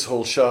sense, this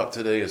whole shop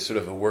today is sort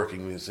of a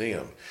working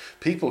museum.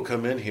 People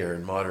come in here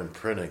in modern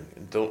printing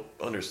and don't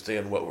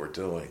understand what we're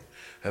doing,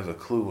 have a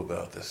clue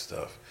about this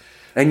stuff.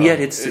 And yet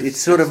it's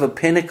sort of a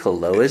pinnacle,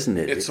 though, isn't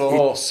it? It's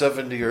all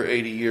 70 or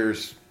 80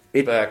 years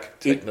back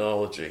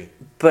technology.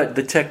 But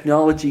the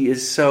technology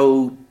is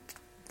so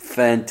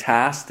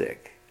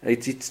fantastic.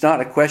 It's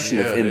not a question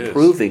of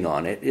improving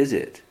on it, is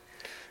it?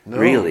 No,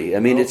 really. I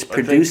mean, it's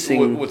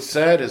producing... What's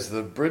sad is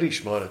the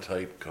British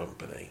Monotype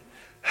company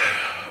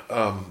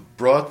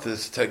brought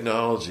this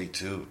technology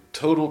to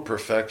total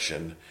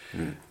perfection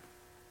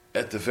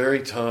at the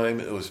very time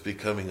it was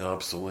becoming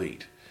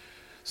obsolete.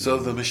 So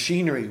the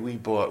machinery we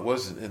bought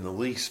wasn't in the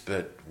least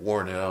bit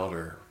worn out,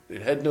 or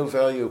it had no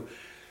value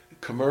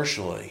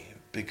commercially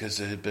because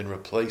it had been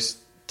replaced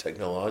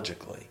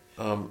technologically.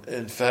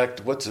 In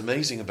fact, what's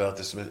amazing about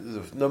this,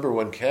 the number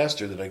one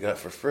caster that I got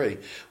for free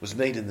was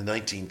made in the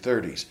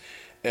 1930s.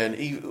 And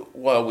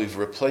while we've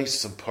replaced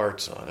some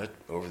parts on it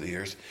over the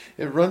years,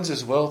 it runs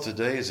as well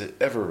today as it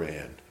ever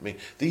ran. I mean,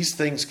 these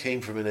things came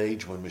from an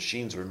age when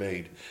machines were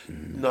made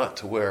not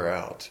to wear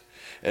out.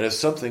 And if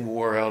something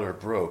wore out or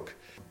broke,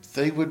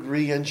 they would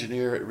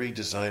re-engineer it,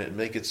 redesign it, and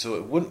make it so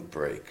it wouldn't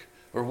break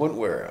or wouldn't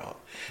wear out.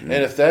 And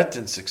if that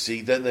didn't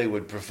succeed, then they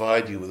would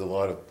provide you with a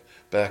lot of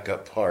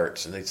backup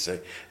parts, and they'd say,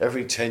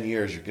 every 10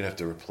 years you're going to have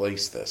to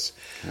replace this.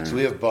 So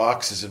we have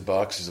boxes and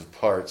boxes of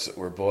parts that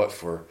were bought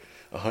for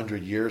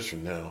 100 years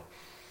from now.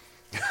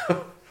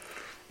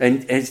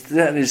 And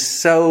that is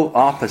so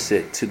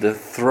opposite to the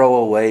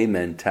throwaway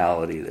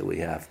mentality that we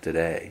have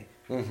today.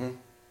 Mm-hmm.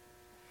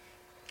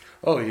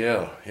 Oh,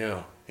 yeah,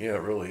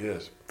 it really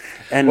is.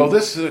 And well,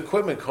 this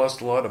equipment cost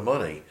a lot of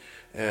money,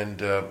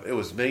 and it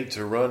was made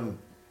to run,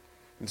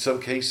 in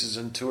some cases,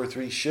 in 2 or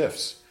 3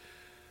 shifts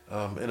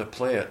in a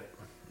plant.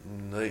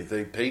 And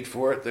they paid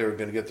for it. They were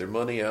going to get their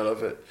money out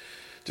of it.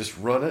 Just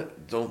run it.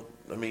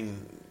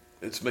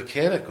 It's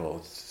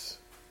mechanical.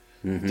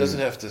 It doesn't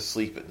have to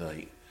sleep at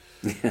night.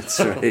 That's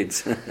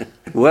right.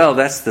 Well,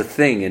 that's the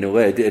thing, in a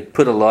way. It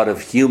put a lot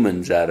of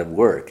humans out of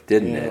work,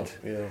 didn't it?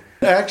 Yeah.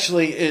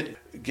 Actually,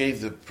 it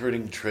gave the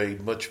printing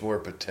trade much more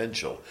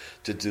potential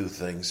to do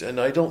things. And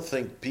I don't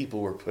think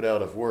people were put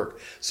out of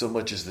work so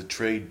much as the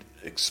trade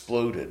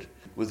exploded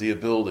with the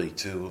ability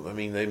to,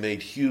 they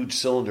made huge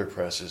cylinder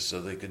presses so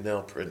they could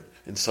now print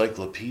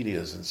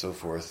encyclopedias and so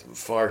forth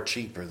far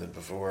cheaper than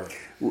before.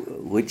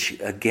 Which,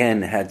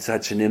 again, had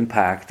such an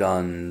impact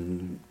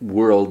on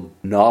world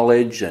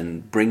knowledge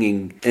and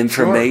bringing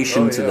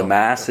information to the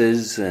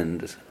masses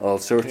and all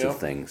sorts of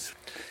things.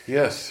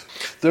 Yes.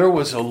 There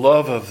was a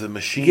love of the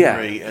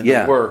machinery and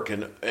the work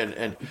and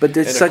but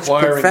there's such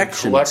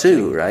perfection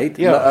too, right?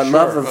 Yeah, a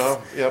love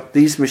of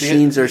these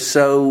machines are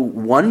so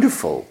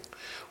wonderful.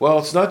 Well,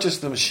 it's not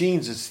just the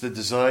machines, it's the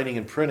designing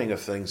and printing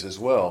of things as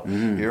well.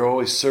 You're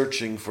always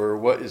searching for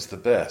what is the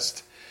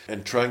best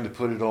and trying to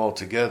put it all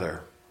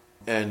together.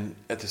 And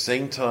at the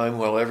same time,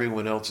 while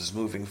everyone else is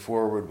moving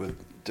forward with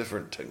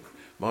different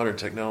modern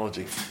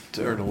technology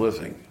to earn a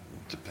living,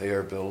 to pay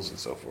our bills and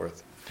so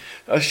forth.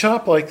 A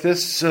shop like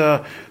this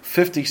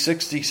 50,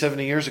 60,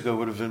 70 years ago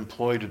would have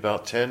employed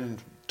about 10,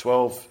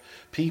 12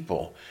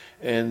 people.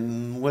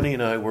 And Winnie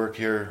and I work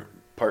here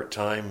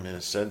part-time in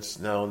a sense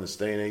now in this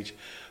day and age.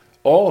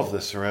 All of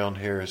this around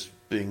here is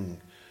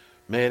being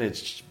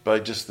managed by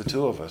just the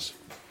two of us.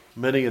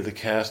 Many of the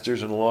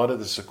casters and a lot of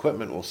this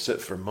equipment will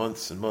sit for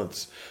months and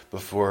months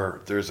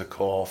before there's a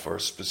call for a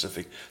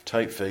specific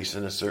typeface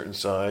in a certain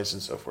size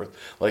and so forth,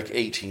 like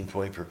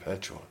 18-point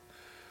Perpetua.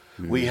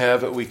 We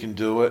have it, we can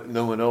do it.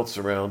 No one else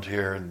around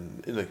here,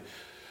 and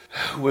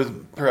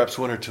with perhaps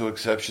 1 or 2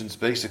 exceptions,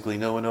 basically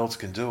no one else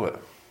can do it.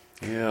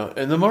 Yeah,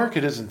 and the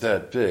market isn't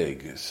that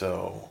big,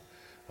 so,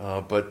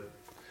 but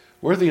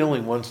we're the only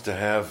ones to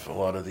have a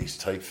lot of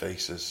these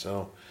typefaces,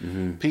 so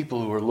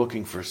people who are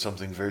looking for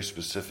something very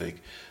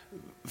specific,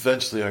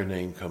 eventually our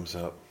name comes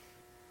up.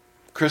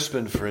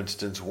 Crispin, for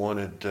instance,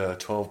 wanted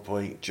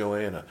 12-point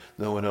Joanna.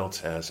 No one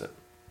else has it.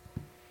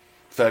 In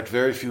fact,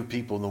 very few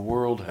people in the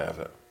world have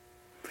it.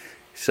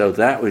 So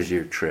that was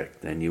your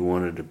trick, then. You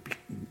wanted to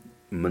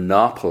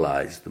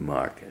monopolize the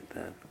market,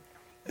 then.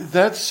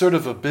 That's sort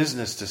of a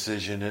business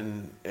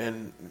decision,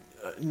 and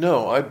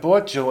no, I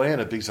bought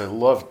Joanna because I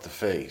loved the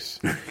face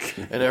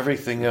and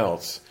everything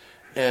else.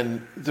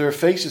 And there are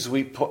faces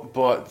we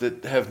bought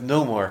that have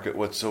no market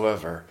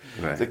whatsoever.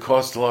 Right. That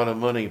cost a lot of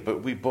money,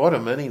 but we bought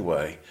them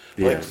anyway.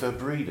 Yeah. Like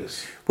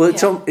Fabritas. Well,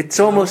 it's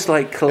almost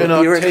like And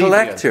you're a Octavian.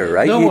 collector,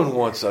 right? No one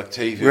wants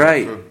Octavian.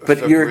 Right, but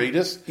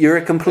Fabritas. you're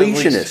a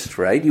completionist,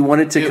 right? You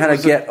wanted to kind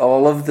of get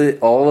all of the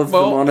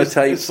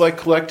Monotype. It's like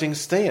collecting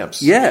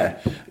stamps. Yeah.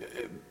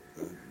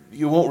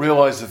 You won't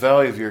realize the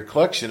value of your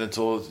collection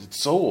until it's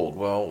sold.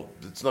 Well,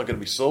 it's not going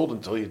to be sold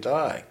until you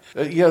die.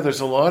 There's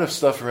a lot of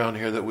stuff around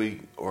here that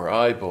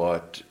I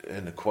bought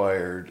and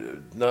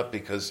acquired, not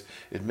because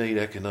it made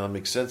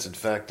economic sense. In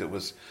fact, it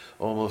was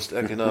almost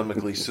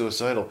economically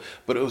suicidal.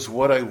 But it was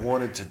what I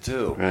wanted to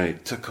do,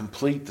 right, to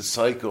complete the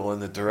cycle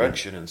and the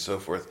direction and so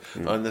forth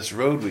on this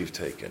road we've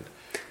taken.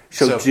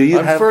 So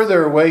I'm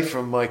further away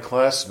from my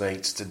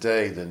classmates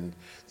today than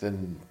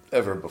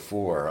ever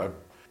before.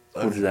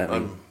 What does that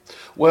mean?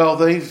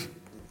 Well,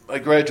 I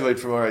graduated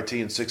from RIT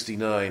in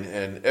 '69,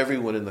 and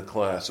everyone in the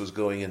class was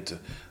going into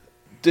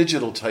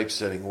digital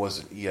typesetting.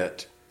 Wasn't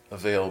yet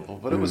available,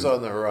 but it was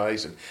on the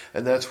horizon,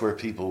 and that's where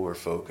people were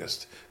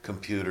focused: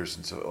 computers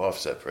and so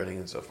offset printing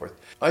and so forth.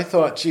 I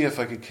thought, gee, if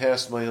I could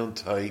cast my own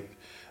type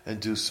and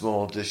do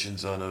small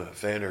additions on a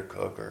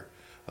Vandercook or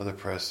other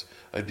press,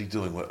 I'd be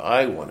doing what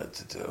I wanted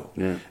to do.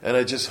 Yeah. And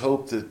I just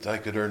hoped that I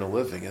could earn a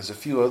living, as a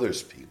few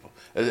others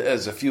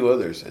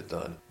had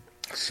done.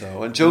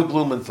 So, and Joe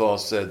Blumenthal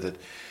said that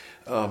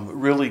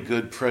really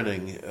good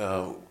printing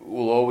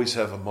will always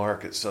have a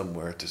market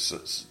somewhere to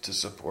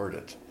support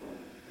it.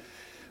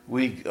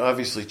 We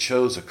obviously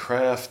chose a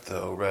craft,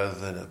 though, rather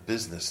than a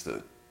business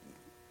that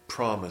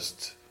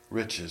promised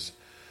riches.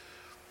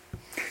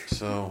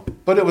 So,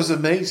 but it was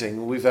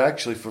amazing. We've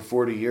actually, for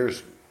 40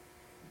 years,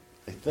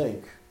 I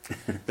think,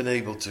 been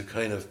able to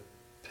kind of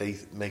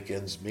make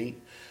ends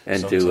meet.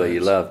 And sometimes. do what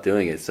you love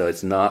doing it, so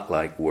it's not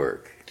like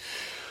work.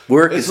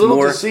 Work it's is a little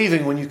more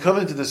deceiving. When you come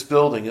into this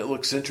building, it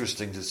looks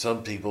interesting to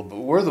some people, but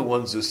we're the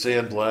ones who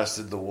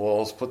sandblasted the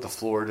walls, put the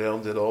floor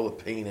down, did all the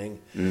painting.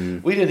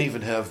 We didn't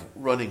even have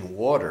running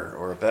water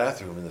or a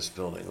bathroom in this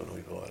building when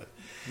we bought it.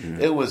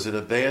 It was an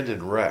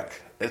abandoned wreck.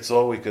 It's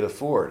all we could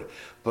afford.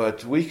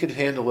 But we could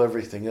handle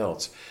everything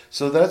else.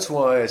 So that's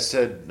why I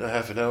said a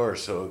half an hour or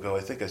so ago,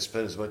 I think I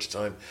spent as much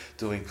time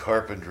doing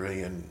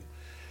carpentry and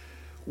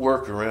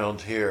work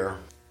around here,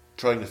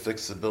 trying to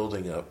fix the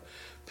building up,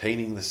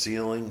 painting the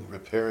ceiling,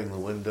 repairing the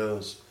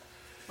windows.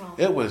 Well,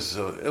 it was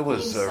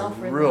a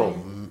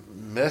real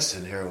mess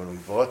in here when we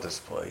bought this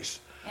place.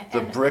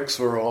 The bricks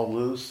were all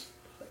loose.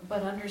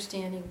 But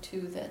understanding,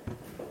 too, that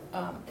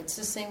it's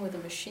the same with the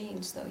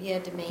machines, though. You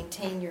had to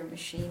maintain your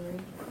machinery.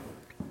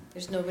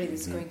 There's nobody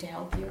that's going to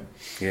help you.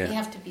 Yeah. You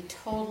have to be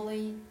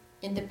totally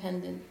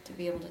independent to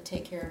be able to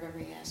take care of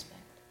every aspect.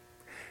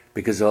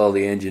 Because all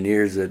the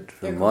engineers at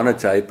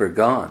Monotype are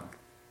gone,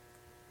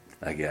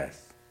 I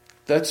guess.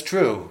 That's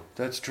true.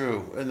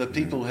 And the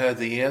people who had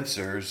the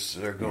answers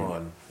are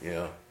gone.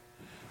 Yeah.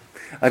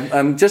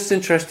 I'm just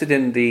interested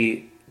in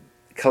the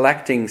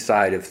collecting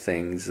side of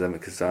things,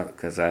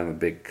 because I'm a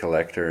big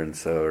collector, and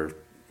so are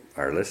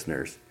our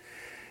listeners.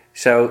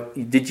 So,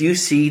 did you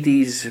see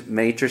these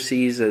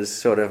matrices as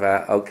sort of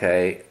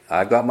okay,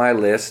 I got my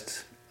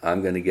list,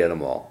 I'm going to get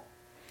them all?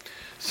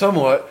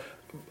 Somewhat.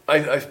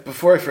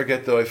 Before I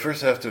forget, though, I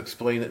first have to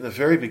explain that in the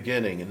very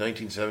beginning, in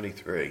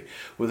 1973,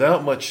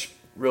 without much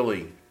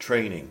really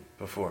training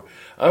before,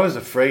 I was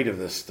afraid of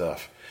this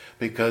stuff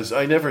because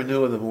I never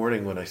knew in the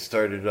morning when I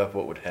started it up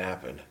what would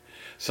happen.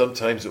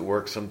 Sometimes it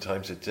worked,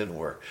 sometimes it didn't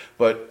work.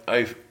 But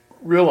I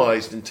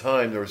realized in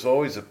time there was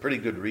always a pretty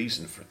good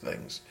reason for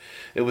things.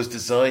 It was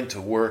designed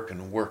to work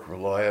and work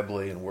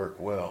reliably and work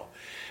well.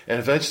 And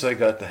eventually I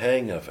got the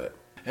hang of it.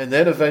 And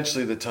then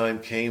eventually the time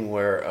came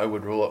where I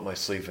would roll up my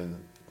sleeve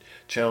and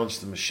challenge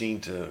the machine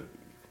to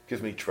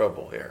give me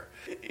trouble here.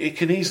 It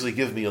can easily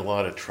give me a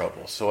lot of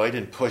trouble, so I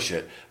didn't push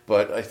it,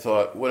 but I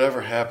thought,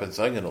 whatever happens,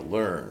 I'm going to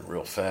learn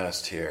real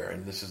fast here,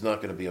 and this is not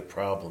going to be a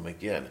problem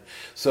again.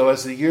 So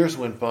as the years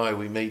went by,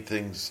 we made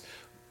things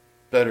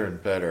better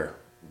and better.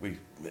 We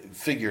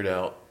figured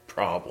out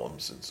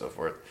problems and so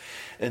forth.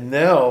 And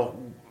now,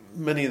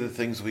 many of the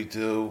things we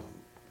do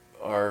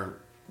are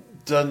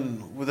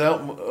done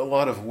without a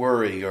lot of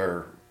worry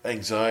or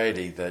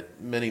anxiety that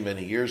many,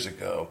 many years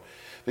ago,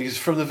 because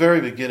from the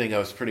very beginning, I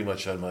was pretty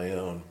much on my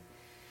own.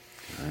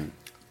 Right.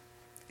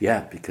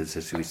 Yeah, because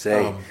as we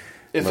say...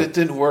 if it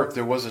didn't work,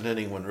 there wasn't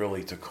anyone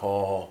really to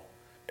call.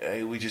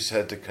 We just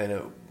had to kind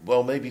of,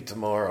 maybe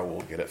tomorrow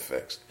we'll get it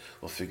fixed.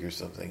 We'll figure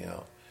something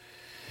out.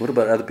 What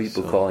about other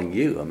people calling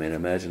you? I mean,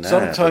 imagine that.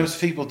 Sometimes happens.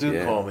 People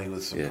do call me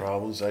with some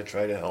problems. I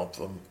try to help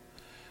them.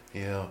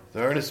 Yeah,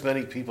 there aren't as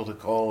many people to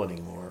call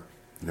anymore.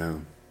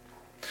 No.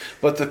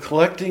 But the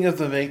collecting of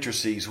the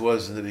matrices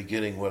was, in the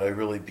beginning, what I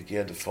really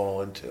began to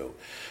fall into.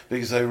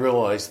 Because I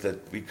realized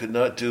that we could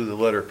not do the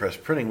letterpress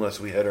printing unless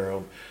we had our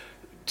own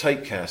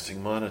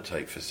typecasting,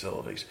 monotype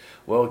facilities.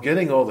 Well,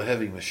 getting all the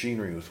heavy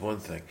machinery was one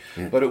thing.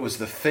 Yeah. But it was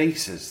the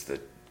faces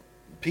that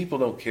people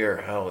don't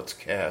care how it's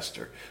cast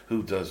or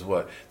who does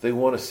what. They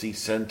want to see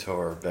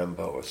Centaur or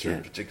Bembo, a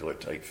certain particular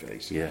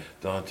typeface. Yeah.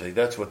 Dante,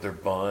 that's what they're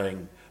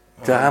buying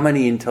So how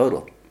many in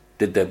total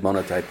did the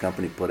Monotype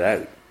company put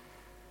out?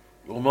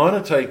 Well,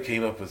 Monotype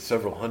came up with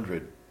several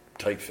hundred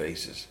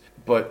typefaces,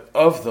 but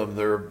of them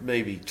there are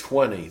maybe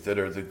 20 that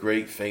are the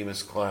great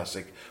famous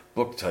classic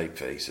book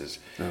typefaces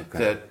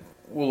that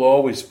will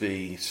always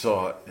be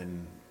sought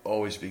and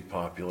always be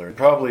popular.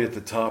 Probably at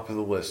the top of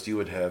the list you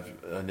would have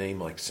a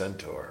name like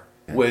Centaur,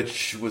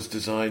 which was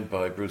designed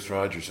by Bruce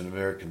Rogers, an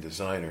American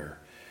designer,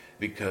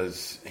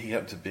 because he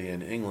happened to be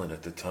in England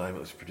at the time.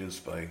 It was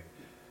produced by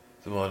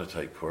the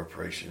Monotype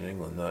Corporation in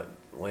England, not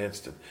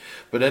Lanston.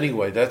 But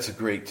anyway, that's a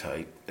great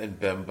type. And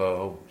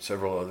Bembo,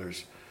 several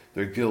others.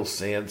 Their Gill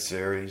Sans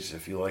series,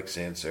 if you like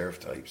sans serif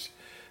types,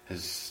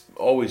 has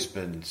always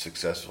been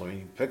successful. I mean,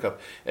 you can pick up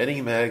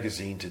any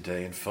magazine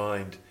today and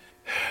find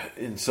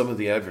in some of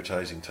the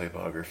advertising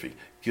typography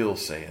Gill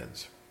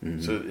Sans.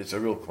 Mm-hmm. So it's a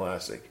real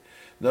classic.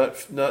 Not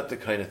the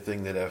kind of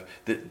thing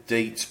that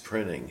dates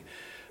printing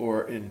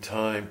or in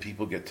time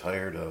people get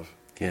tired of.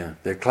 Yeah,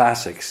 they're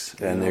classics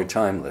and they're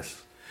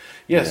timeless.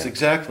 Yes,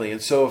 exactly.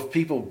 And so if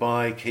people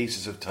buy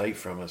cases of type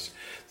from us,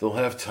 they'll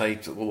have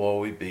type that will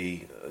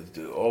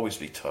always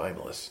be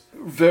timeless.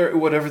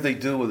 Whatever they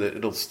do with it,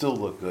 it'll still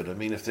look good. I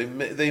mean, if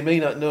they may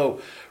not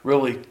know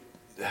really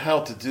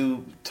how to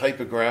do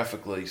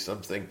typographically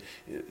something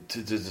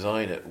to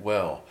design it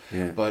well,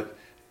 but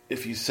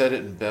if you set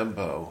it in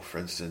Bembo, for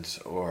instance,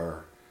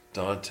 or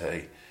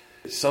Dante,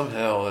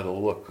 somehow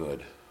it'll look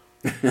good.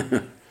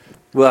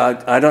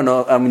 Well, I don't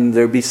know. I mean,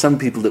 there'd be some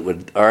people that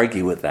would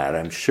argue with that,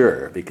 I'm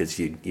sure, because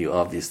you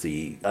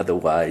obviously,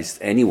 otherwise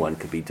anyone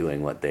could be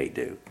doing what they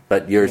do.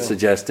 But you're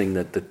suggesting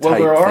that the typeface itself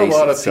there are a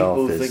lot of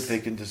people who think they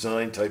can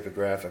design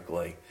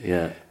typographically.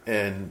 Yeah.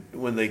 And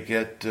when they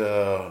get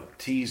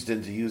teased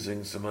into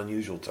using some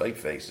unusual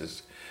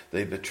typefaces,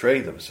 they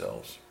betray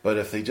themselves. But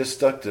if they just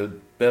stuck to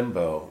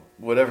Bembo,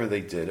 whatever they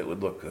did, it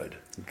would look good.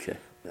 Okay.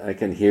 I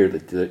can hear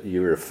that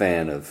you're a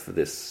fan of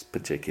this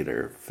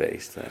particular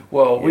face then.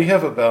 Well, we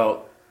have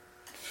about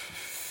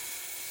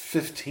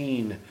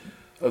 15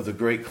 of the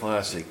great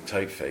classic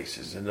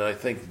typefaces, and I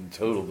think in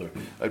total,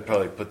 I'd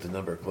probably put the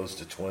number close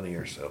to 20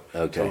 or so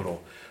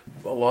total.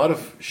 A lot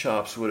of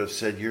shops would have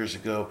said years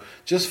ago,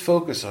 just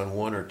focus on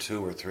one or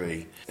two or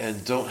three,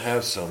 and don't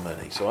have so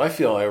many. So I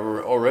feel I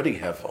already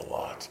have a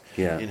lot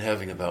in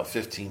having about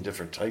 15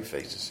 different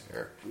typefaces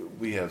here.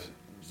 We have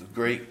the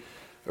great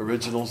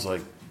originals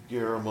like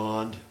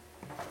Garamond,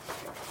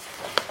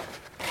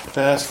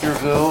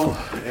 Baskerville,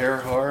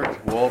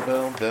 Earhart,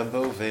 Waldbaum,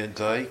 Bembo, Van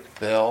Dyke,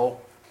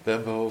 Bell,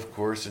 Bembo, of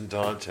course, and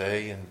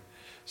Dante, and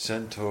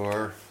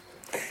Centaur.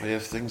 We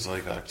have things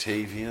like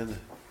Octavian,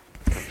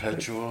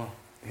 Perpetua.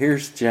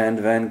 Here's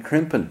Jan van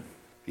Krimpen.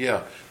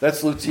 Yeah,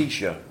 that's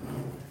Lutetia.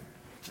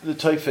 The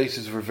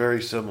typefaces were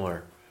very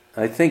similar.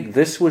 I think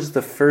this was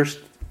the first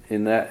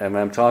in that, and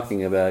I'm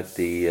talking about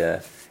the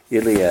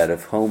Iliad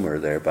of Homer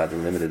there by the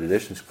Limited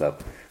Editions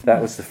Club.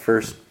 That was the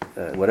first,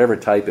 whatever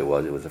type it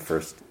was the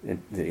first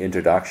the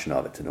introduction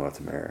of it to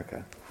North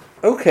America.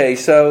 Okay,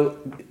 so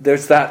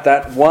there's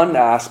that one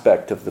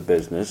aspect of the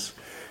business,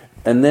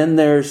 and then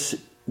there's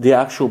the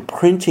actual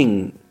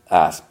printing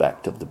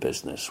aspect of the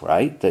business,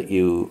 right?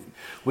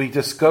 We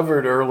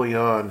discovered early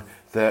on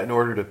that in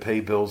order to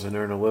pay bills and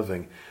earn a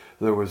living,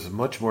 there was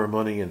much more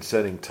money in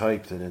setting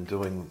type than in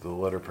doing the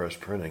letterpress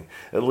printing.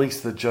 At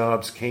least the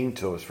jobs came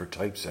to us for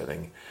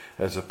typesetting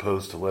as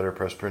opposed to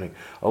letterpress printing.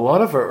 A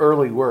lot of our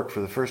early work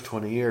for the first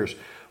 20 years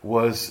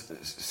was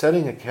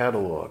setting a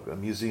catalog, a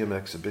museum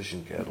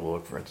exhibition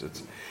catalog, for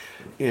instance,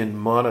 in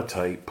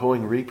Monotype,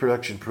 pulling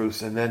reproduction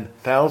proofs, and then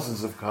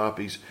thousands of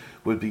copies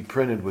would be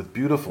printed with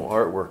beautiful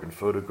artwork and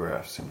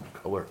photographs and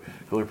color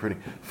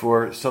printing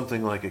for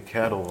something like a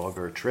catalog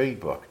or a trade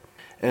book.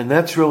 And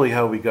that's really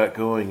how we got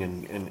going,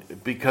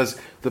 and because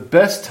the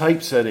best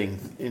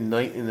typesetting in the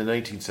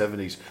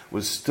 1970s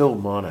was still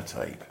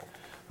Monotype,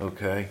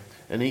 okay?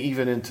 And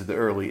even into the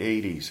early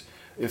 80s.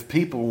 If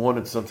people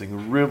wanted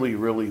something really,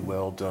 really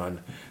well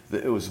done,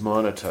 it was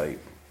Monotype.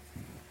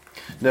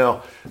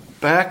 Now,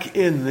 back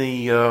in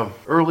the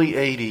early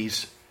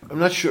 80s, I'm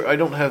not sure, I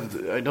don't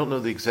know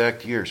the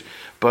exact years,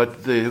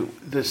 but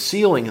the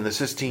ceiling in the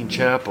Sistine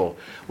Chapel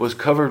was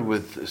covered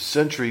with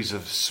centuries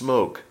of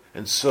smoke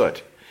and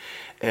soot.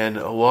 And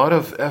a lot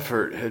of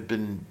effort had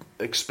been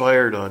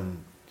expired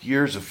on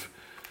years of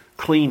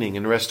cleaning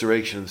and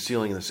restoration of the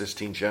ceiling in the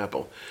Sistine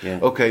Chapel. Yeah.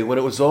 Okay, when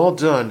it was all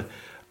done,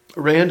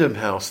 Random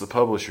House, the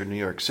publisher in New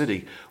York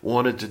City,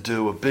 wanted to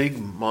do a big,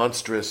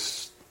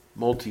 monstrous,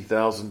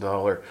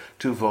 multi-$1,000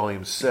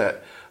 2-volume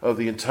set of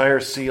the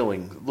entire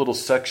ceiling, little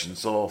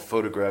sections all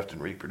photographed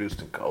and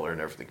reproduced in color and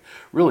everything.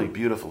 Really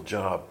beautiful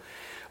job.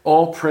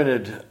 All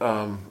printed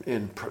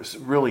in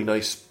really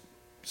nice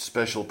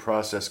special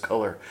process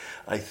color,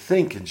 I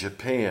think in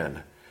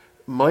Japan,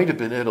 might have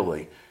been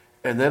Italy,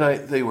 and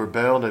then they were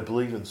bound, I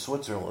believe, in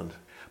Switzerland.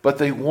 But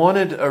they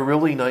wanted a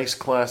really nice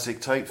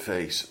classic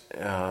typeface.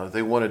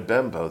 They wanted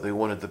Bembo. They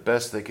wanted the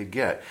best they could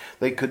get.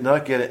 They could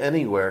not get it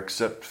anywhere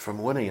except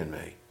from Winnie and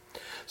me.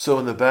 So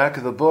in the back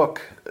of the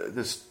book,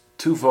 this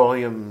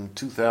 2-volume,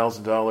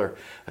 $2,000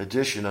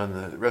 edition on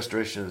the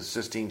restoration of the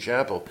Sistine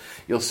Chapel,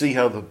 you'll see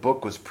how the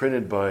book was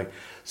printed by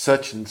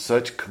such and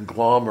such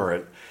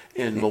conglomerate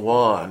in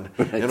Milan,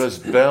 and it was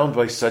bound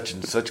by such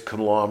and such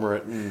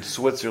conglomerate in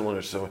Switzerland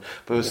or so,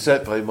 but it was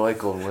set by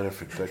Michael and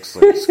Winifred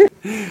Bixler.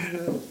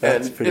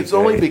 And it's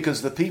only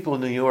because the people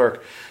in New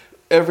York,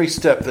 every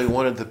step they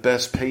wanted the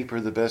best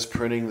paper, the best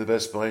printing, the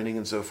best binding,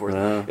 and so forth.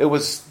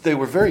 They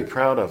were very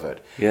proud of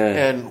it. Yeah.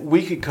 And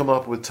we could come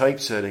up with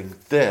typesetting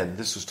then,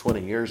 this was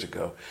 20 years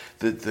ago,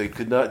 that they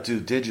could not do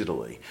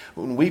digitally.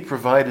 When we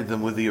provided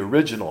them with the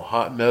original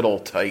hot metal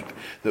type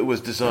that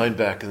was designed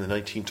back in the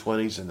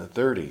 1920s and the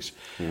 30s,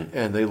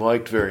 and they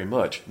liked very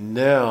much.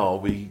 Now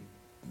we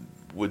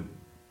would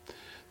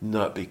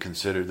not be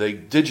considered.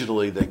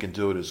 Digitally they can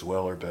do it as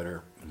well or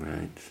better.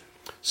 Right.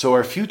 So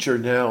our future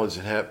now is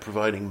in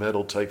providing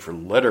metal type for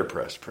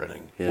letterpress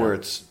printing, where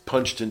it's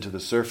punched into the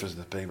surface of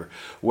the paper.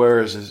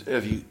 Whereas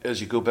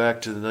as you go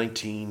back to the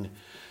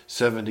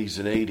 1970s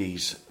and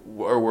 80s,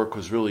 our work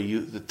was really,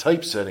 the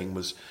typesetting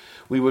was,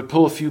 we would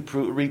pull a few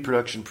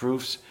reproduction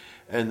proofs,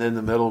 and then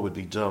the metal would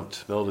be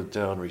dumped, melted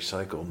down,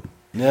 recycled.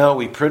 Now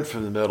we print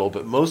from the metal,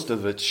 but most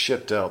of it's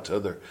shipped out to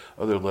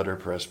other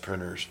letterpress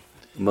printers.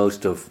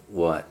 Most of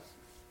what?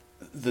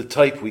 The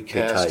type we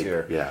cast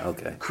here. Yeah,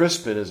 okay.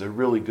 Crispin is a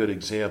really good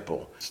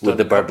example. With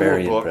the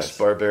Barbarian Press.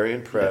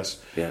 Barbarian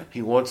Press. Yeah.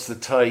 He wants the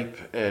type,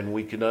 and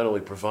we can not only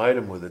provide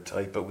him with a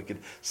type, but we can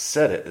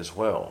set it as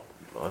well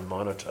on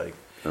Monotype.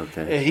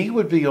 Okay. And he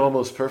would be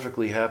almost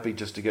perfectly happy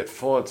just to get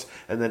fonts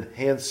and then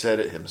hand set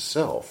it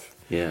himself.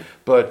 Yeah.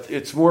 But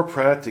it's more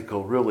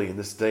practical, really, in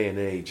this day and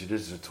age, it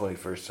is the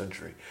 21st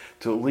century,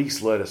 to at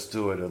least let us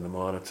do it on the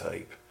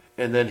Monotype.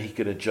 And then he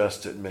can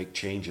adjust it and make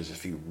changes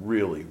if he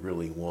really,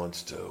 really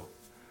wants to.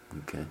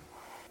 Okay.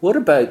 What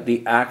about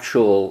the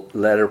actual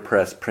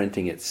letterpress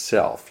printing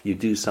itself? You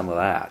do some of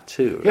that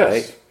too, right?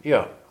 Yes,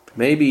 yeah.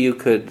 Maybe you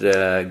could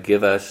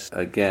give us,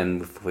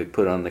 again, if we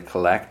put on the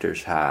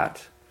collector's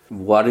hat,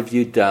 what have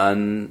you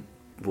done?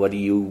 What are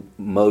you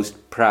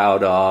most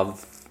proud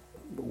of?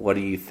 What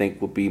do you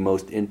think would be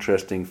most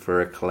interesting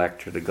for a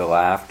collector to go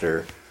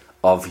after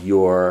of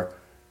your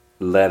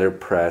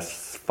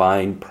letterpress,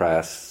 fine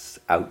press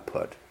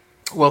output?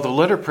 Well, the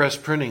letterpress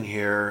printing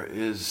here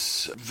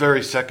is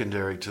very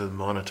secondary to the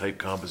Monotype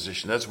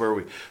composition. That's where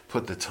we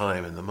put the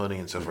time and the money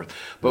and so forth.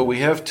 But we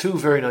have 2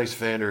 very nice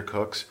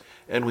Vandercooks,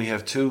 and we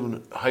have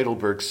 2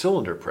 Heidelberg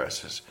cylinder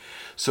presses.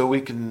 So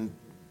we can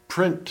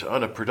print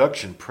on a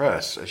production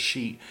press a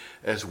sheet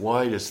as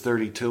wide as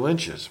 32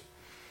 inches.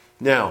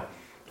 Now,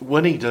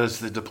 Winnie does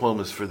the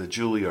diplomas for the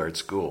Juilliard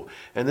School,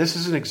 and this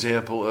is an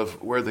example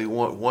of where they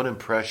want one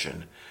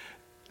impression,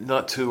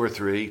 not 2 or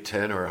 3,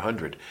 10 or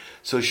 100.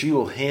 So she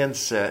will hand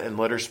set and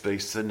letter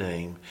space the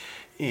name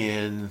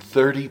in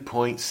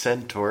 30-point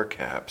Centaur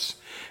caps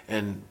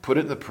and put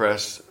it in the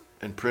press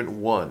and print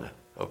 1,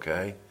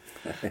 okay?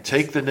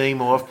 Take the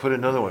name off, put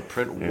another one,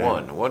 print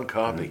 1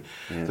 copy.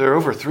 Yeah. There are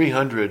over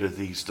 300 of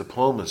these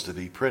diplomas to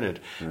be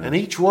printed, and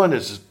each one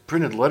is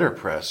printed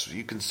letterpress.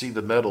 You can see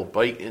the metal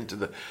bite into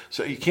the...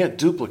 So you can't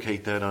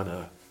duplicate that on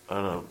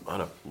a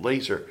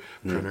laser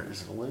printer.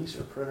 Is it a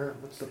laser printer?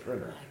 What's the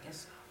printer? I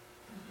guess so.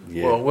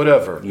 Yeah. Well,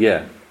 whatever.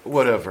 Yeah.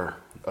 Whatever.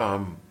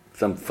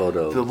 Some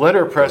photo. The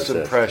letterpress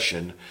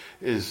impression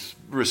is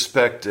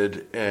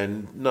respected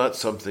and not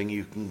something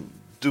you can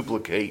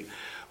duplicate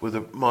with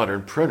a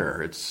modern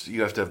printer.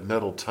 You have to have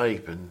metal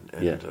type and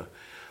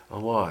a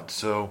lot.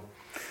 So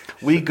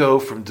we go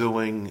from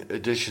doing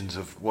editions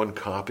of 1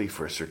 copy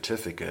for a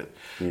certificate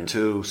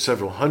to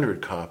several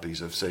hundred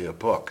copies of, say, a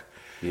book.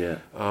 Yeah.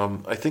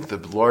 I think the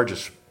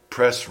largest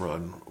press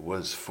run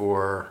was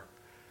for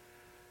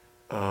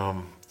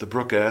the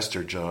Brooke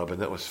Astor job,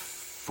 and that was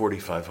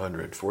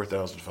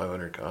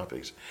 4,500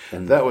 copies.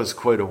 And that was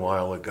quite a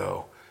while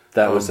ago.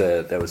 That was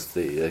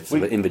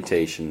the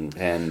invitation,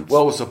 and it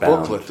was a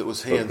booklet that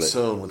was hand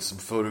sewn with some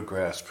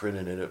photographs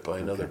printed in it by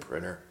another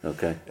printer.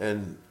 Okay.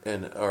 And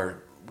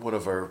one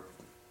of our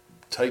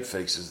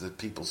typefaces that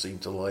people seem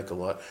to like a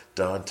lot,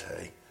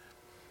 Dante.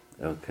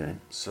 Okay.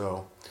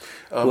 So,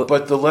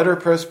 but the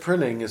letterpress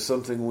printing is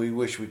something we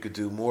wish we could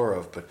do more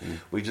of, but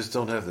we just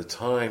don't have the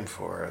time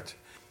for it.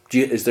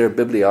 Is there a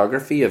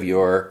bibliography of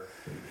your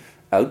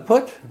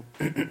output?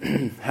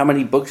 How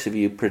many books have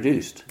you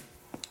produced?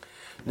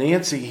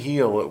 Nancy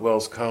Heel at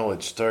Wells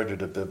College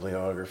started a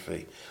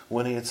bibliography.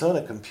 It's on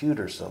a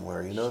computer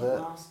somewhere, you know that?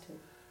 Lost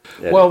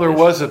it. Well, there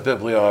was a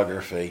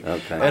bibliography,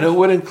 okay, and it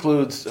would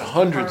include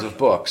hundreds of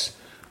books,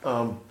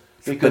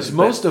 because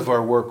most of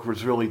our work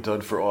was really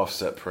done for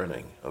offset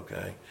printing,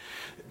 okay?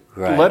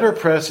 Right.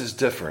 Letterpress is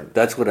different.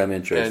 That's what I'm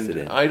interested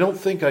in. I don't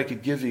think I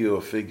could give you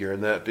a figure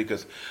in that,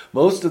 because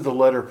most of the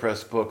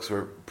letterpress books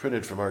were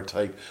printed from our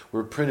type,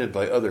 were printed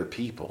by other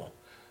people.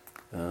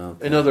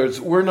 Okay. In other words,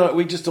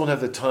 we just don't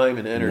have the time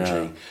and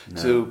energy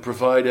to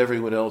provide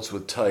everyone else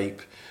with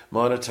type,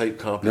 Monotype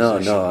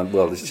composition.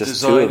 Well, it's just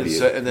design 2 of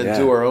you. And then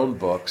do our own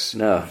books.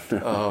 No.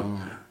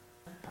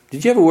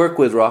 Did you ever work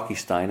with Rocky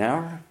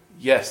Steinauer?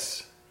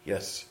 Yes,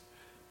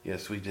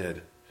 we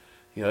did.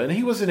 You know, and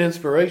he was an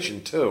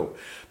inspiration too,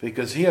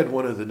 because he had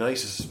one of the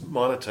nicest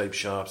monotype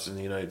shops in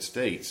the United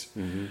States.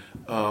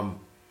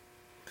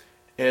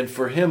 And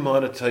for him,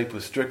 monotype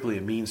was strictly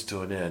a means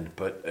to an end,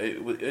 but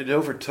it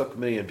overtook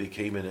me and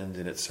became an end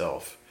in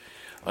itself.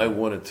 I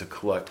wanted to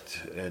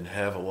collect and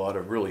have a lot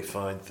of really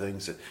fine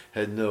things that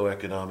had no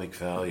economic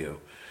value.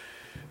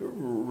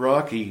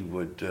 Rocky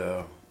would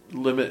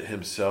limit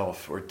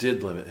himself, or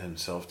did limit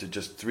himself, to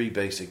just 3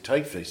 basic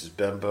typefaces: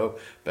 Bembo,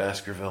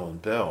 Baskerville,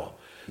 and Bell.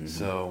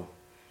 So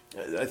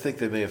I think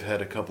they may have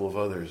had a couple of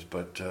others,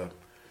 but...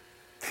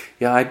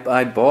 Yeah,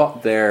 I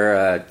bought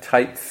their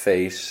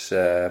typeface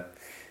sort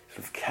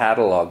of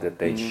catalog that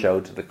they'd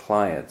show to the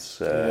clients.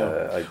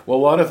 Well, a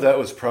lot of that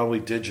was probably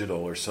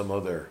digital or some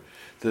other...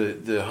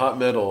 The hot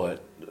metal at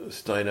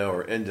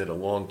Steinauer ended a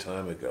long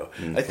time ago.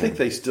 Okay. I think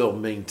they still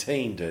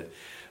maintained it,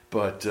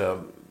 but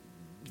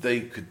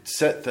they could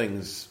set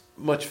things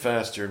much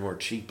faster and more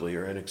cheaply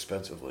or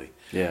inexpensively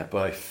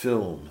by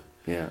film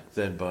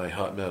than by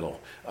hot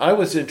metal. I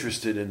was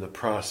interested in the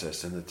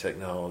process and the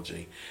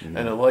technology, and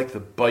I like the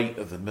bite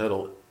of the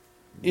metal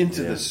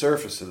into the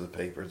surface of the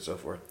paper and so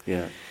forth.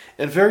 Yeah.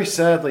 And very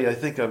sadly, I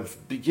think I'm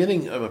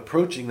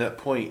approaching that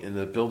point in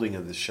the building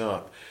of the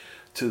shop,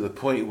 to the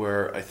point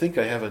where I think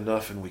I have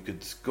enough and we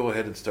could go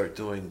ahead and start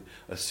doing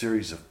a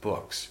series of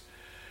books.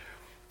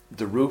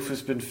 The roof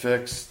has been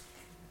fixed.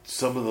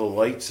 Some of the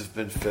lights have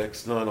been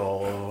fixed, not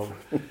all of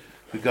them.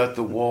 We got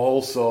the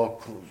walls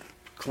all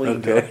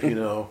cleaned up, you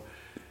know.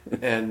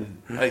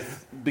 And I'm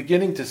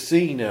beginning to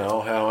see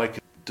now how I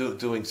could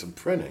doing some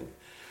printing.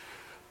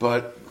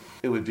 But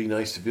it would be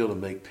nice to be able to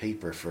make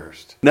paper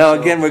first. Now,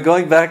 again, we're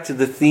going back to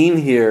the theme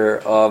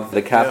here of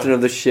the captain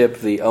of the ship,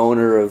 the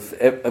owner of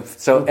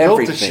everything.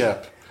 Built the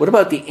ship. What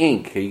about the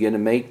ink? Are you going to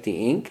make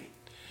the ink?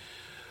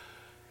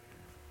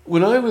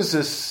 When I was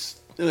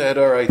at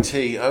RIT,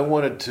 I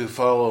wanted to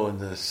follow in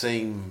the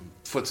same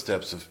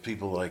footsteps of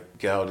people like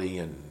Gowdy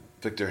and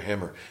Victor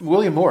Hemmer.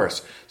 William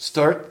Morris,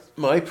 start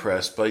my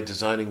press by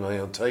designing my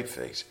own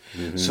typeface.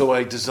 So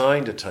I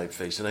designed a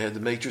typeface, and I had the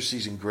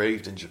matrices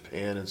engraved in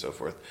Japan and so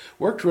forth.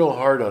 Worked real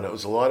hard on it. It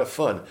was a lot of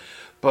fun.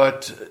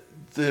 But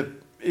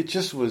it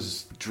just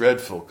was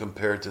dreadful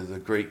compared to the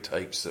great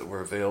types that were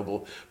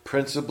available,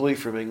 principally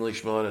from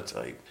English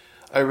Monotype.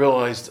 I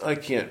realized I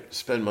can't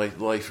spend my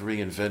life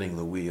reinventing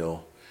the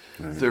wheel.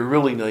 They're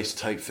really nice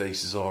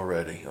typefaces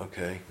already,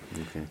 okay?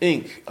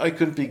 Ink, I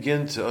couldn't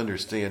begin to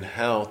understand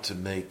how to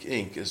make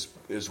ink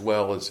as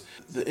well as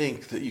the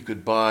ink that you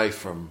could buy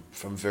from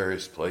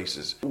various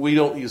places. We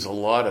don't use a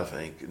lot of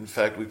ink. In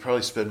fact, we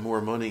probably spend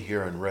more money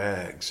here on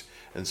rags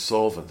and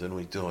solvent than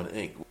we do on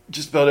ink.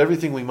 Just about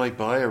everything we might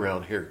buy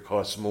around here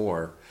costs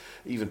more,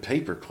 even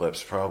paper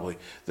clips probably,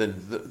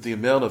 than the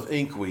amount of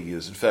ink we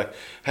use. In fact,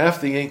 half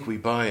the ink we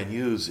buy and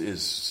use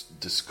is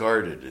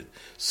discarded. It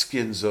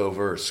skins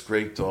over, or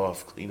scraped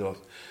off, cleaned off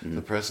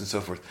the press and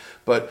so forth.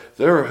 But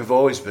there have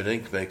always been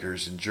ink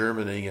makers in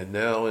Germany and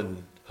now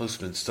in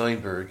Hostman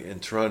Steinberg in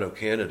Toronto,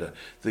 Canada,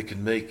 that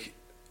can make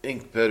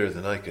ink better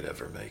than I could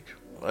ever make.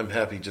 I'm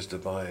happy just to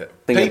buy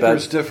it.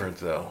 Paper's different,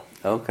 though.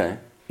 Okay.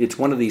 It's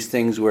one of these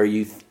things where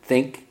you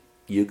think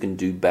you can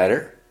do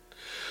better?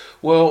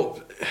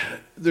 Well,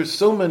 there's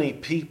so many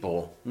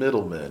people,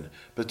 middlemen,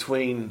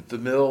 between the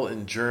mill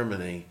in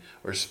Germany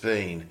or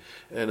Spain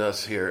and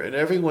us here. And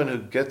everyone who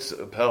gets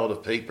a pallet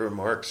of paper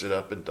marks it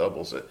up and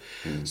doubles it.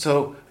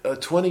 So a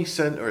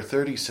 20-cent or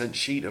 30-cent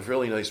sheet of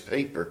really nice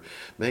paper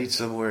made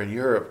somewhere in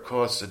Europe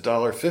costs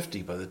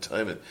 $1.50 by the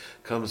time it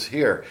comes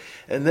here.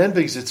 And then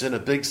because it's in a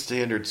big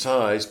standard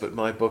size, but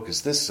my book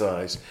is this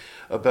size,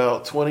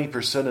 about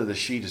 20% of the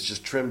sheet is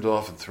just trimmed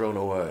off and thrown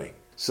away.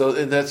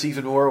 And that's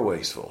even more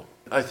wasteful.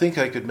 I think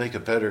I could make a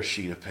better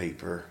sheet of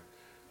paper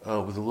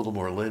with a little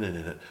more linen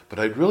in it, but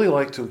I'd really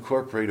like to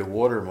incorporate a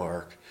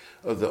watermark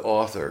of the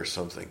author or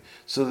something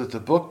so that the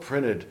book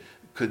printed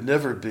could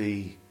never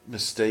be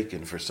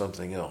mistaken for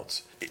something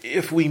else.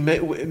 If we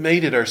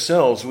made it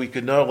ourselves, we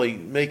could not only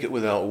make it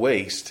without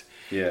waste,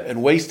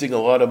 and wasting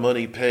a lot of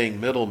money paying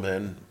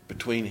middlemen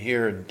between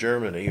here and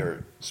Germany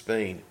or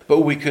Spain, but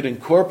we could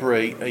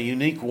incorporate a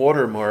unique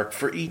watermark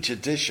for each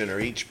edition or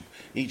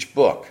each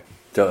book.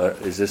 So,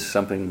 is this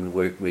something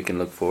we can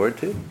look forward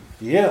to?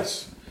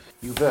 Yes,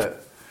 you bet.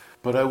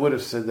 But I would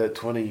have said that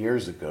 20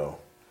 years ago.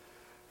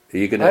 I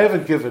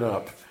haven't given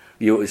up.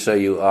 So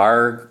you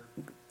are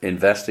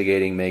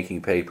investigating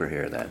making paper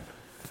here then?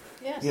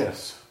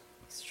 Yes.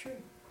 It's true.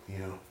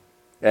 Yeah.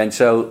 And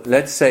so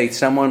let's say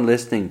someone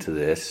listening to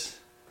this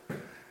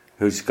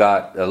who's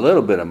got a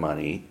little bit of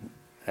money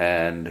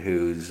and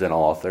who's an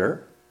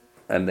author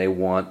and they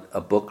want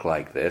a book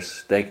like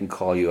this, they can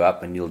call you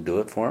up and you'll do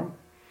it for them?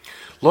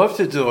 Love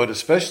to do it,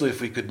 especially if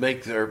we could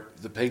make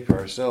the paper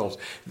ourselves.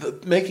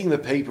 Making the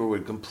paper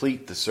would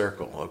complete the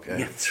circle, okay?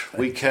 That's right.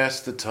 We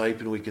cast the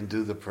type and we can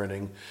do the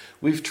printing.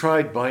 We've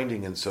tried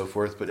binding and so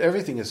forth, but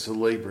everything is so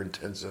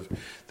labor-intensive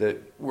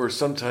that we're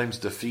sometimes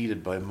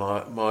defeated by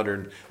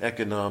modern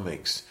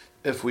economics.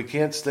 If we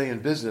can't stay in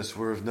business,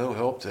 we're of no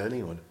help to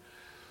anyone.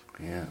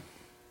 Yeah.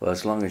 Well,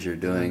 as long as you're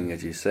doing,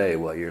 as you say,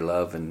 what you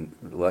love and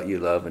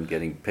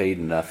getting paid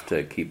enough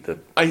to keep the.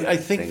 I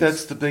think things.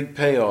 that's the big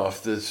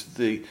payoff.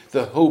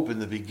 The hope in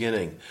the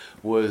beginning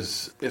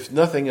was, if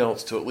nothing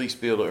else, to at least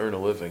be able to earn a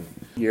living.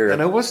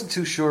 And I wasn't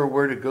too sure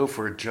where to go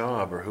for a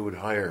job or who would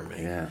hire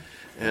me. Yeah.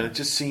 And it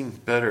just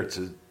seemed better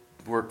to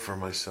work for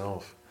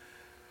myself.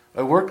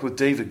 I worked with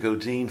David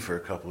Godine for a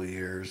couple of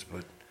years,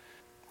 but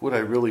what I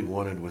really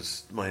wanted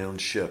was my own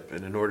ship,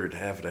 and in order to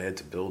have it, I had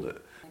to build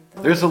it.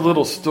 There's a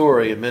little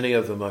story, and many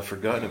of them I've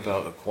forgotten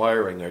about,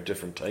 acquiring our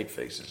different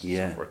typefaces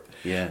and so forth.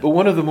 Yeah. But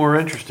one of the more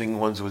interesting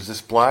ones was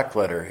this black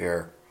letter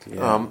here.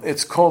 Yeah.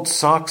 It's called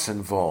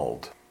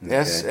Sachsenwald.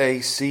 Okay.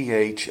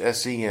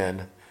 Sachsenvald.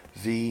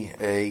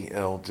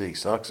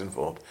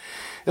 Sachsenwald.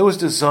 It was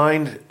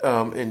designed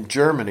in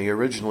Germany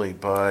originally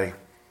by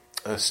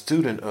a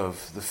student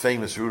of the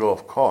famous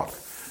Rudolf Koch,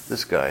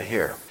 this guy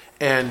here.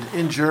 And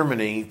in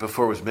Germany,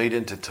 before it was made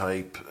into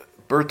type,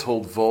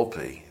 Berthold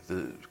Volpe,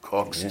 the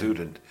Koch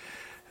student,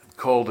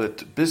 called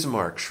it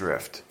Bismarck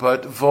Schrift.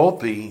 But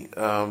Volpe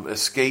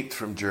escaped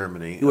from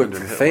Germany. He worked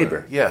for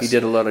Faber. Yes. He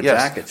did a lot of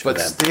jackets for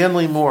them. But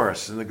Stanley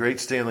Morrison, the great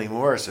Stanley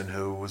Morrison,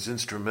 who was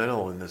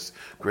instrumental in this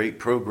great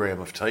program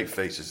of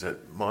typefaces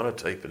at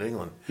Monotype in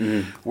England,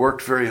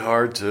 worked very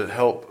hard to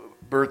help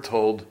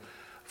Berthold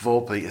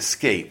Volpe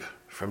escape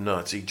from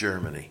Nazi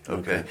Germany.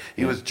 Okay.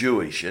 He was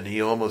Jewish, and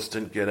he almost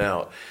didn't get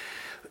out.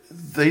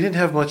 They didn't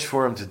have much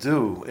for him to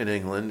do in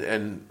England,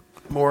 and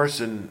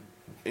Morrison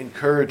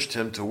encouraged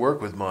him to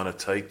work with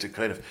Monotype to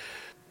kind of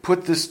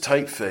put this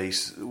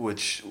typeface,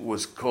 which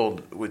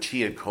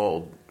he had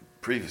called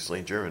previously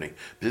in Germany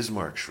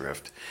Bismarck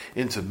Schrift,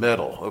 into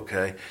metal.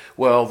 Okay,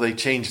 well, they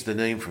changed the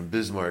name from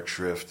Bismarck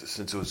Schrift,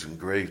 since it was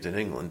engraved in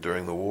England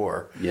during the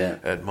war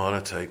at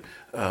Monotype,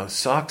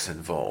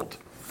 Sachsenwald.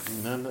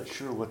 I'm not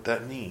sure what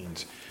that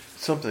means.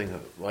 Something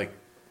like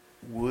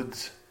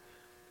woods.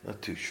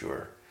 Not too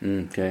sure.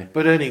 Okay.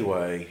 But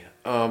anyway,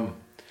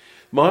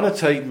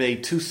 Monotype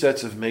made 2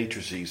 sets of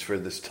matrices for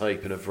this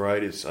type in a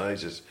variety of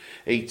sizes: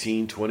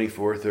 18,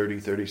 24,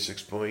 30,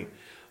 36 point,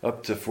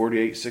 up to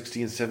 48,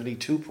 60, and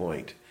 72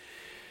 point.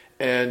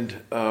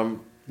 And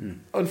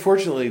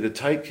unfortunately, the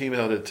type came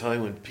out at a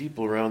time when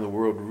people around the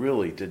world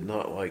really did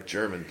not like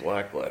German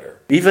blackletter.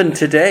 Even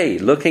today,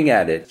 looking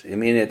at it, I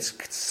mean, it's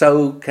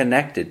so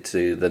connected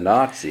to the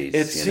Nazis.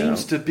 It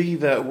seems to be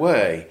that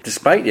way.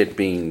 Despite it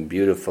being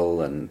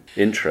beautiful and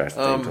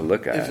interesting to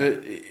look at.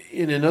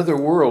 In another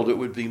world, it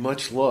would be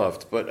much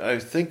loved. But I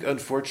think,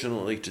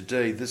 unfortunately,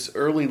 today, this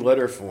early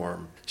letter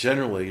form,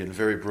 generally and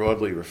very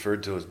broadly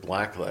referred to as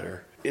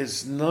blackletter,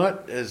 is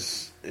not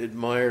as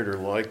admired or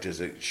liked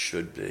as it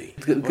should be.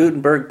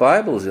 Gutenberg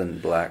Bible's in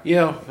black.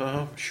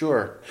 Yeah,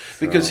 sure.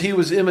 Because he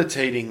was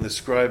imitating the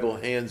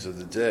scribal hands of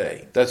the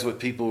day. That's what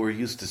people were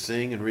used to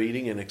seeing and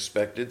reading and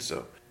expected,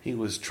 so he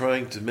was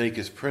trying to make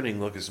his printing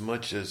look as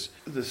much as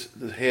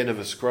the hand of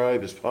a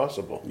scribe as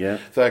possible. Yeah. In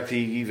fact, he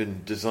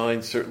even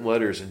designed certain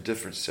letters in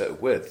different set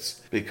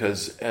widths,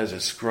 because as a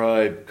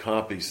scribe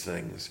copies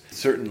things,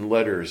 certain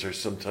letters are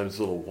sometimes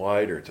a little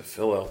wider to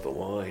fill out the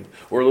line,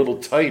 or a little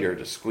tighter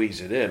to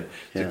squeeze it in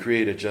to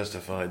create a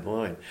justified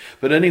line.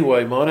 But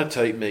anyway,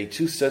 Monotype made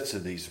 2 sets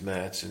of these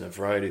mats in a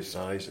variety of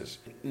sizes.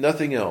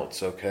 Nothing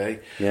else,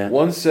 okay? Yeah.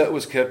 1 set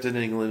was kept in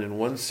England, and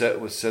 1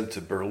 set was sent to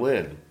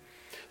Berlin.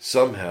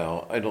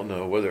 Somehow, I don't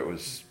know whether it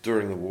was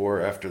during the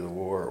war, after the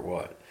war, or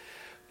what.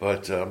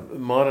 But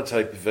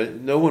Monotype,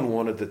 no one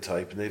wanted the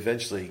type, and they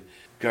eventually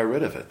got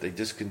rid of it. They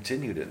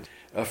discontinued it.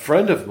 A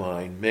friend of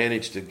mine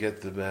managed to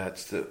get the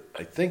mats that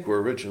I think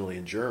were originally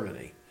in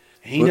Germany.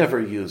 He never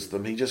used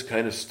them. He just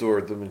kind of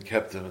stored them and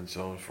kept them and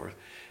so on and forth.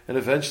 And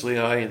eventually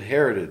I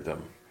inherited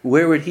them.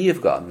 Where would he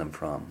have gotten them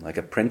from? Like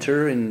a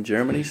printer in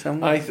Germany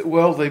somewhere? They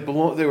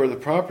were the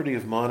property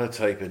of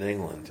Monotype in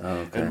England. Oh,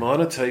 okay. And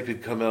Monotype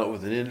had come out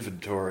with an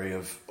inventory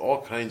of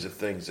all kinds of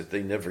things that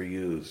they never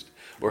used,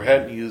 or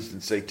hadn't used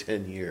in, say,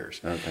 10 years.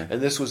 Okay.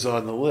 And this was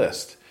on the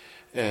list.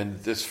 And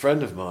this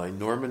friend of mine,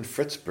 Norman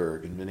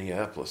Fritzberg in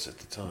Minneapolis at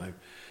the time,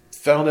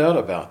 found out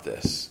about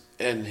this.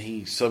 And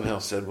he somehow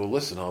said, well,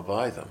 listen, I'll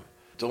buy them.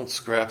 Don't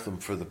scrap them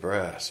for the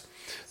brass.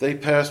 They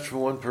passed from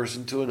one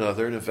person to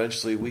another, and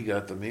eventually we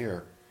got them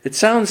here. It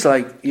sounds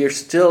like you're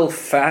still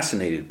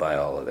fascinated by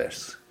all of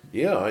this.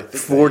 Yeah, I think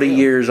 40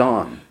 years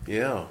on.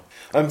 Yeah.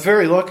 I'm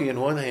very lucky in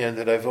one hand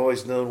that I've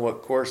always known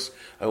what course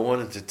I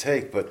wanted to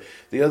take, but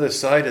the other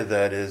side of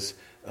that is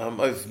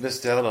I've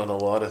missed out on a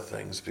lot of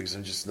things because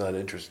I'm just not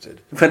interested.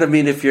 But I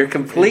mean, if you're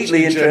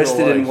completely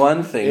interested in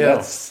one thing,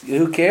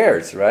 who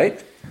cares,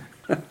 right?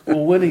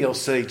 Well, Winnie will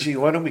say, gee,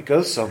 why don't we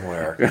go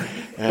somewhere?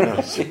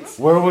 And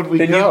where would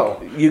we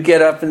go? You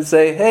get up and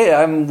say, hey,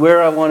 I'm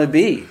where I want to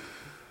be.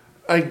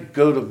 I'd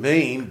go to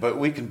Maine, but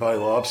we can buy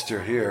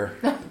lobster here.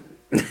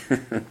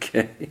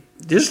 Okay.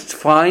 Just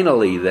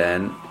finally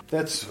then.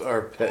 That's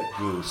our pet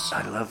goose.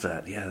 I love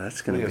that. Yeah,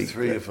 that's going to be... We have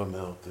 3 of them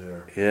out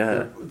there.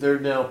 Yeah. They're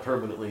now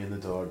permanently in the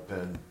dog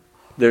pen.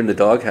 They're in the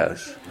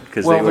doghouse.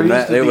 Well, there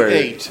used to be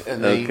 8,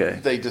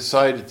 and they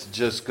decided to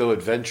just go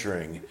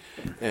adventuring.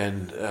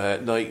 And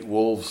at night,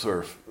 wolves,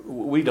 or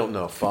we don't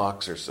know,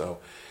 fox or so,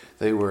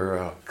 They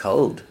were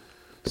Cold.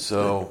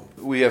 so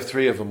we have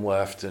 3 of them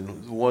left,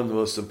 and one, the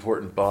most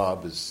important,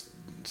 Bob, is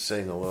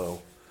saying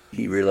hello.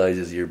 He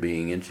realizes you're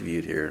being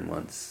interviewed here and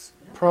wants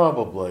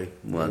Probably.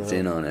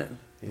 in on it.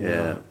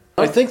 Yeah.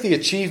 I think the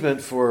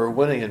achievement for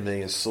Winnie and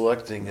me is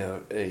selecting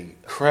a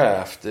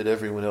craft that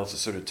everyone else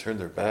has sort of turned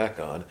their back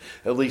on.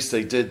 At least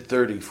they did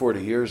 30,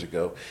 40 years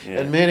ago. Yeah.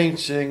 And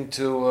managing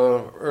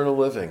to earn a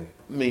living.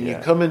 I mean, you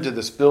come into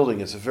this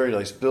building, it's a very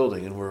nice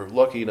building, and we're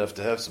lucky enough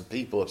to have some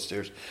people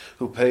upstairs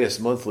who pay us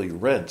monthly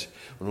rent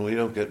when we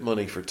don't get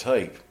money for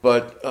type.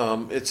 But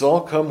it's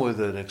all come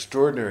with an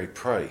extraordinary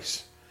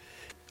price.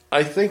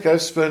 I think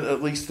I've spent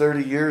at least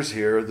 30 years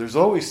here. There's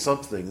always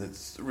something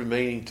that's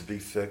remaining to be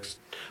fixed.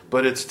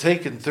 But it's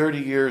taken 30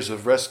 years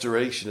of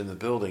restoration in the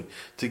building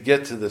to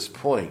get to this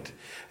point.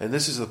 And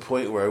this is the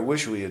point where I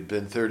wish we had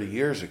been 30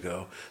 years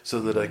ago so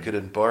that I could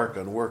embark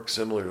on work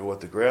similar to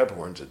what the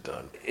Grabhorns had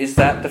done. Is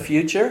that the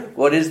future?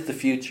 What is the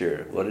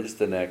future? What is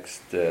the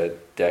next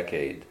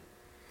decade?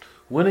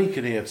 Winnie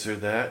can answer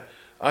that.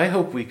 I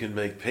hope we can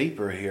make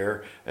paper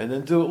here and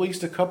then do at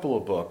least a couple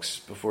of books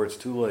before it's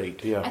too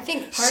late. I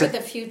think part of the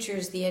future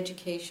is the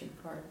education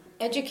part.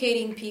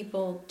 Educating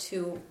people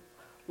to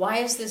why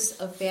is this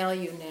of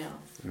value now?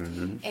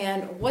 Mm-hmm.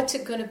 And what's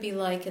it going to be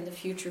like in the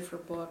future for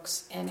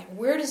books? And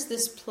where does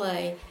this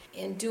play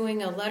in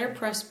doing a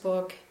letterpress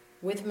book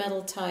with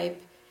metal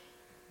type?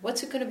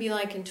 What's it going to be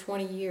like in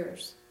 20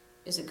 years?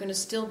 Is it going to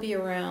still be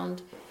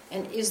around?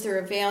 And is there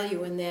a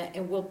value in that?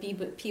 And will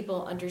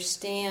people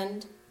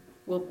understand?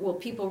 Will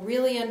people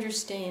really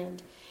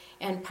understand?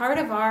 And part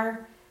of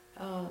our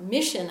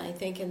mission, I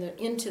think,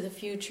 into the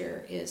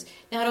future is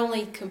not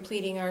only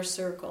completing our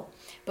circle,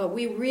 but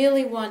we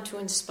really want to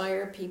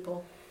inspire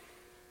people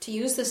to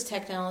use this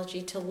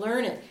technology, to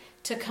learn it,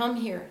 to come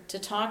here, to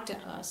talk to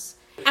us.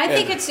 I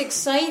think it's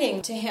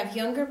exciting to have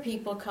younger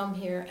people come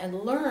here and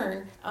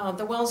learn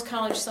the Wells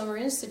College Summer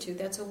Institute.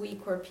 That's a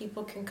week where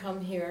people can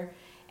come here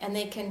and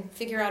they can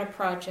figure out a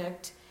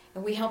project,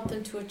 and we help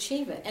them to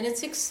achieve it. And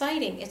it's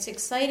exciting. It's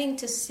exciting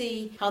to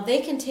see how they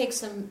can take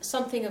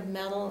something of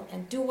metal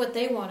and do what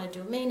they want to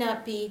do. It may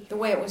not be the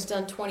way it was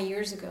done 20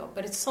 years ago,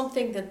 but it's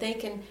something that they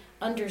can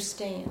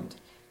understand.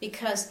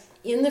 Because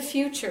in the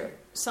future,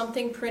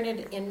 something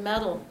printed in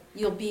metal,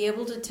 you'll be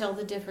able to tell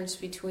the difference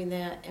between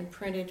that and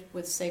printed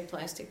with, say,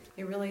 plastic.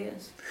 It really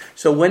is.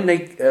 So when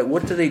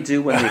what do they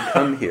do when they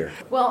come here?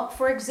 Well,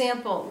 for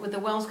example, with the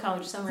Wells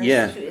College Summer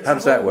Institute, it's how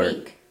does that work?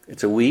 Week.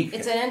 It's a week?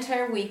 It's an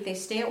entire week. They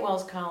stay at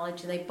Wells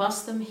College. They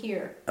bus them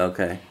here.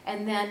 Okay.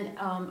 And then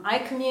I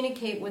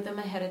communicate with them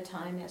ahead of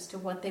time as to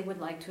what they would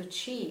like to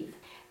achieve.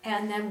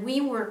 And then we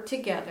work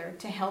together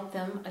to help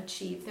them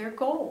achieve their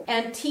goal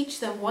and teach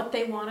them what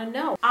they want to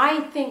know.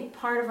 I think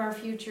part of our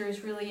future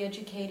is really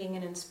educating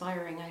and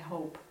inspiring, I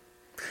hope.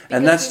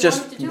 And that's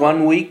just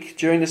 1 week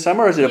during the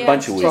summer, or is it a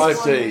bunch of weeks?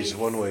 5 days,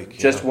 1 week.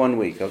 Just 1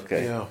 week,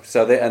 okay. Yeah.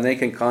 So they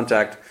can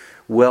contact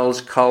Wells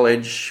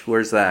College,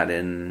 where's that?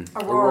 In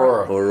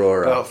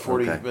Aurora. About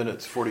 45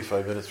 minutes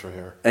from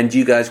here. And do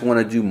you guys want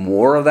to do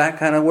more of that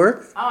kind of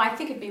work? Oh, I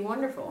think it'd be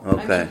wonderful.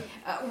 Okay.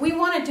 I mean, we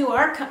want to do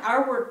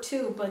our work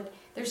too, but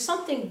there's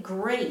something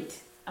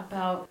great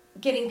about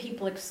getting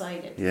people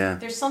excited. Yeah.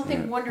 There's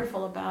something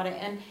wonderful about it,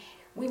 and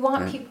we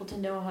want people to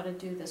know how to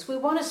do this. We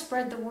want to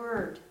spread the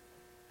word.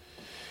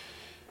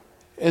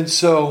 And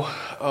so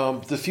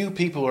the few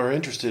people who are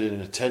interested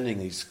in attending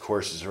these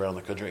courses around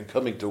the country and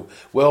coming to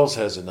Wells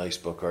has a nice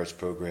book arts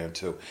program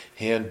too.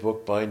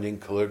 Handbook binding,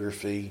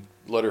 calligraphy,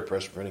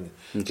 letterpress printing,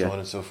 so on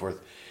and so forth.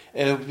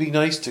 And it would be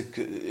nice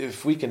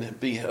if we can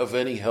be of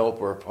any help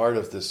or a part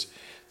of this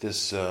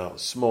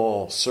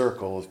small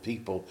circle of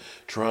people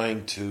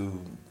trying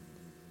to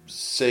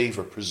save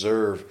or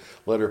preserve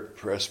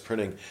letterpress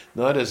printing,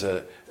 not as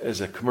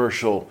a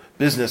commercial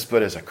business,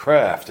 but as a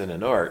craft and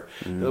an art.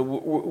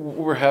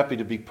 We're happy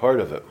to be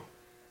part of it.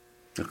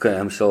 Okay,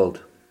 I'm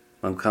sold.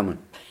 I'm coming.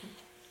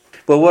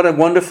 Well, what a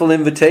wonderful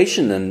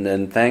invitation,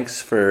 and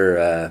thanks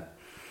for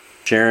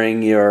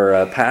sharing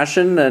your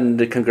passion,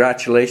 and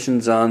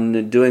congratulations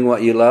on doing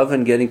what you love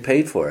and getting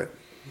paid for it.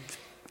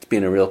 It's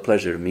been a real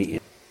pleasure to meet you.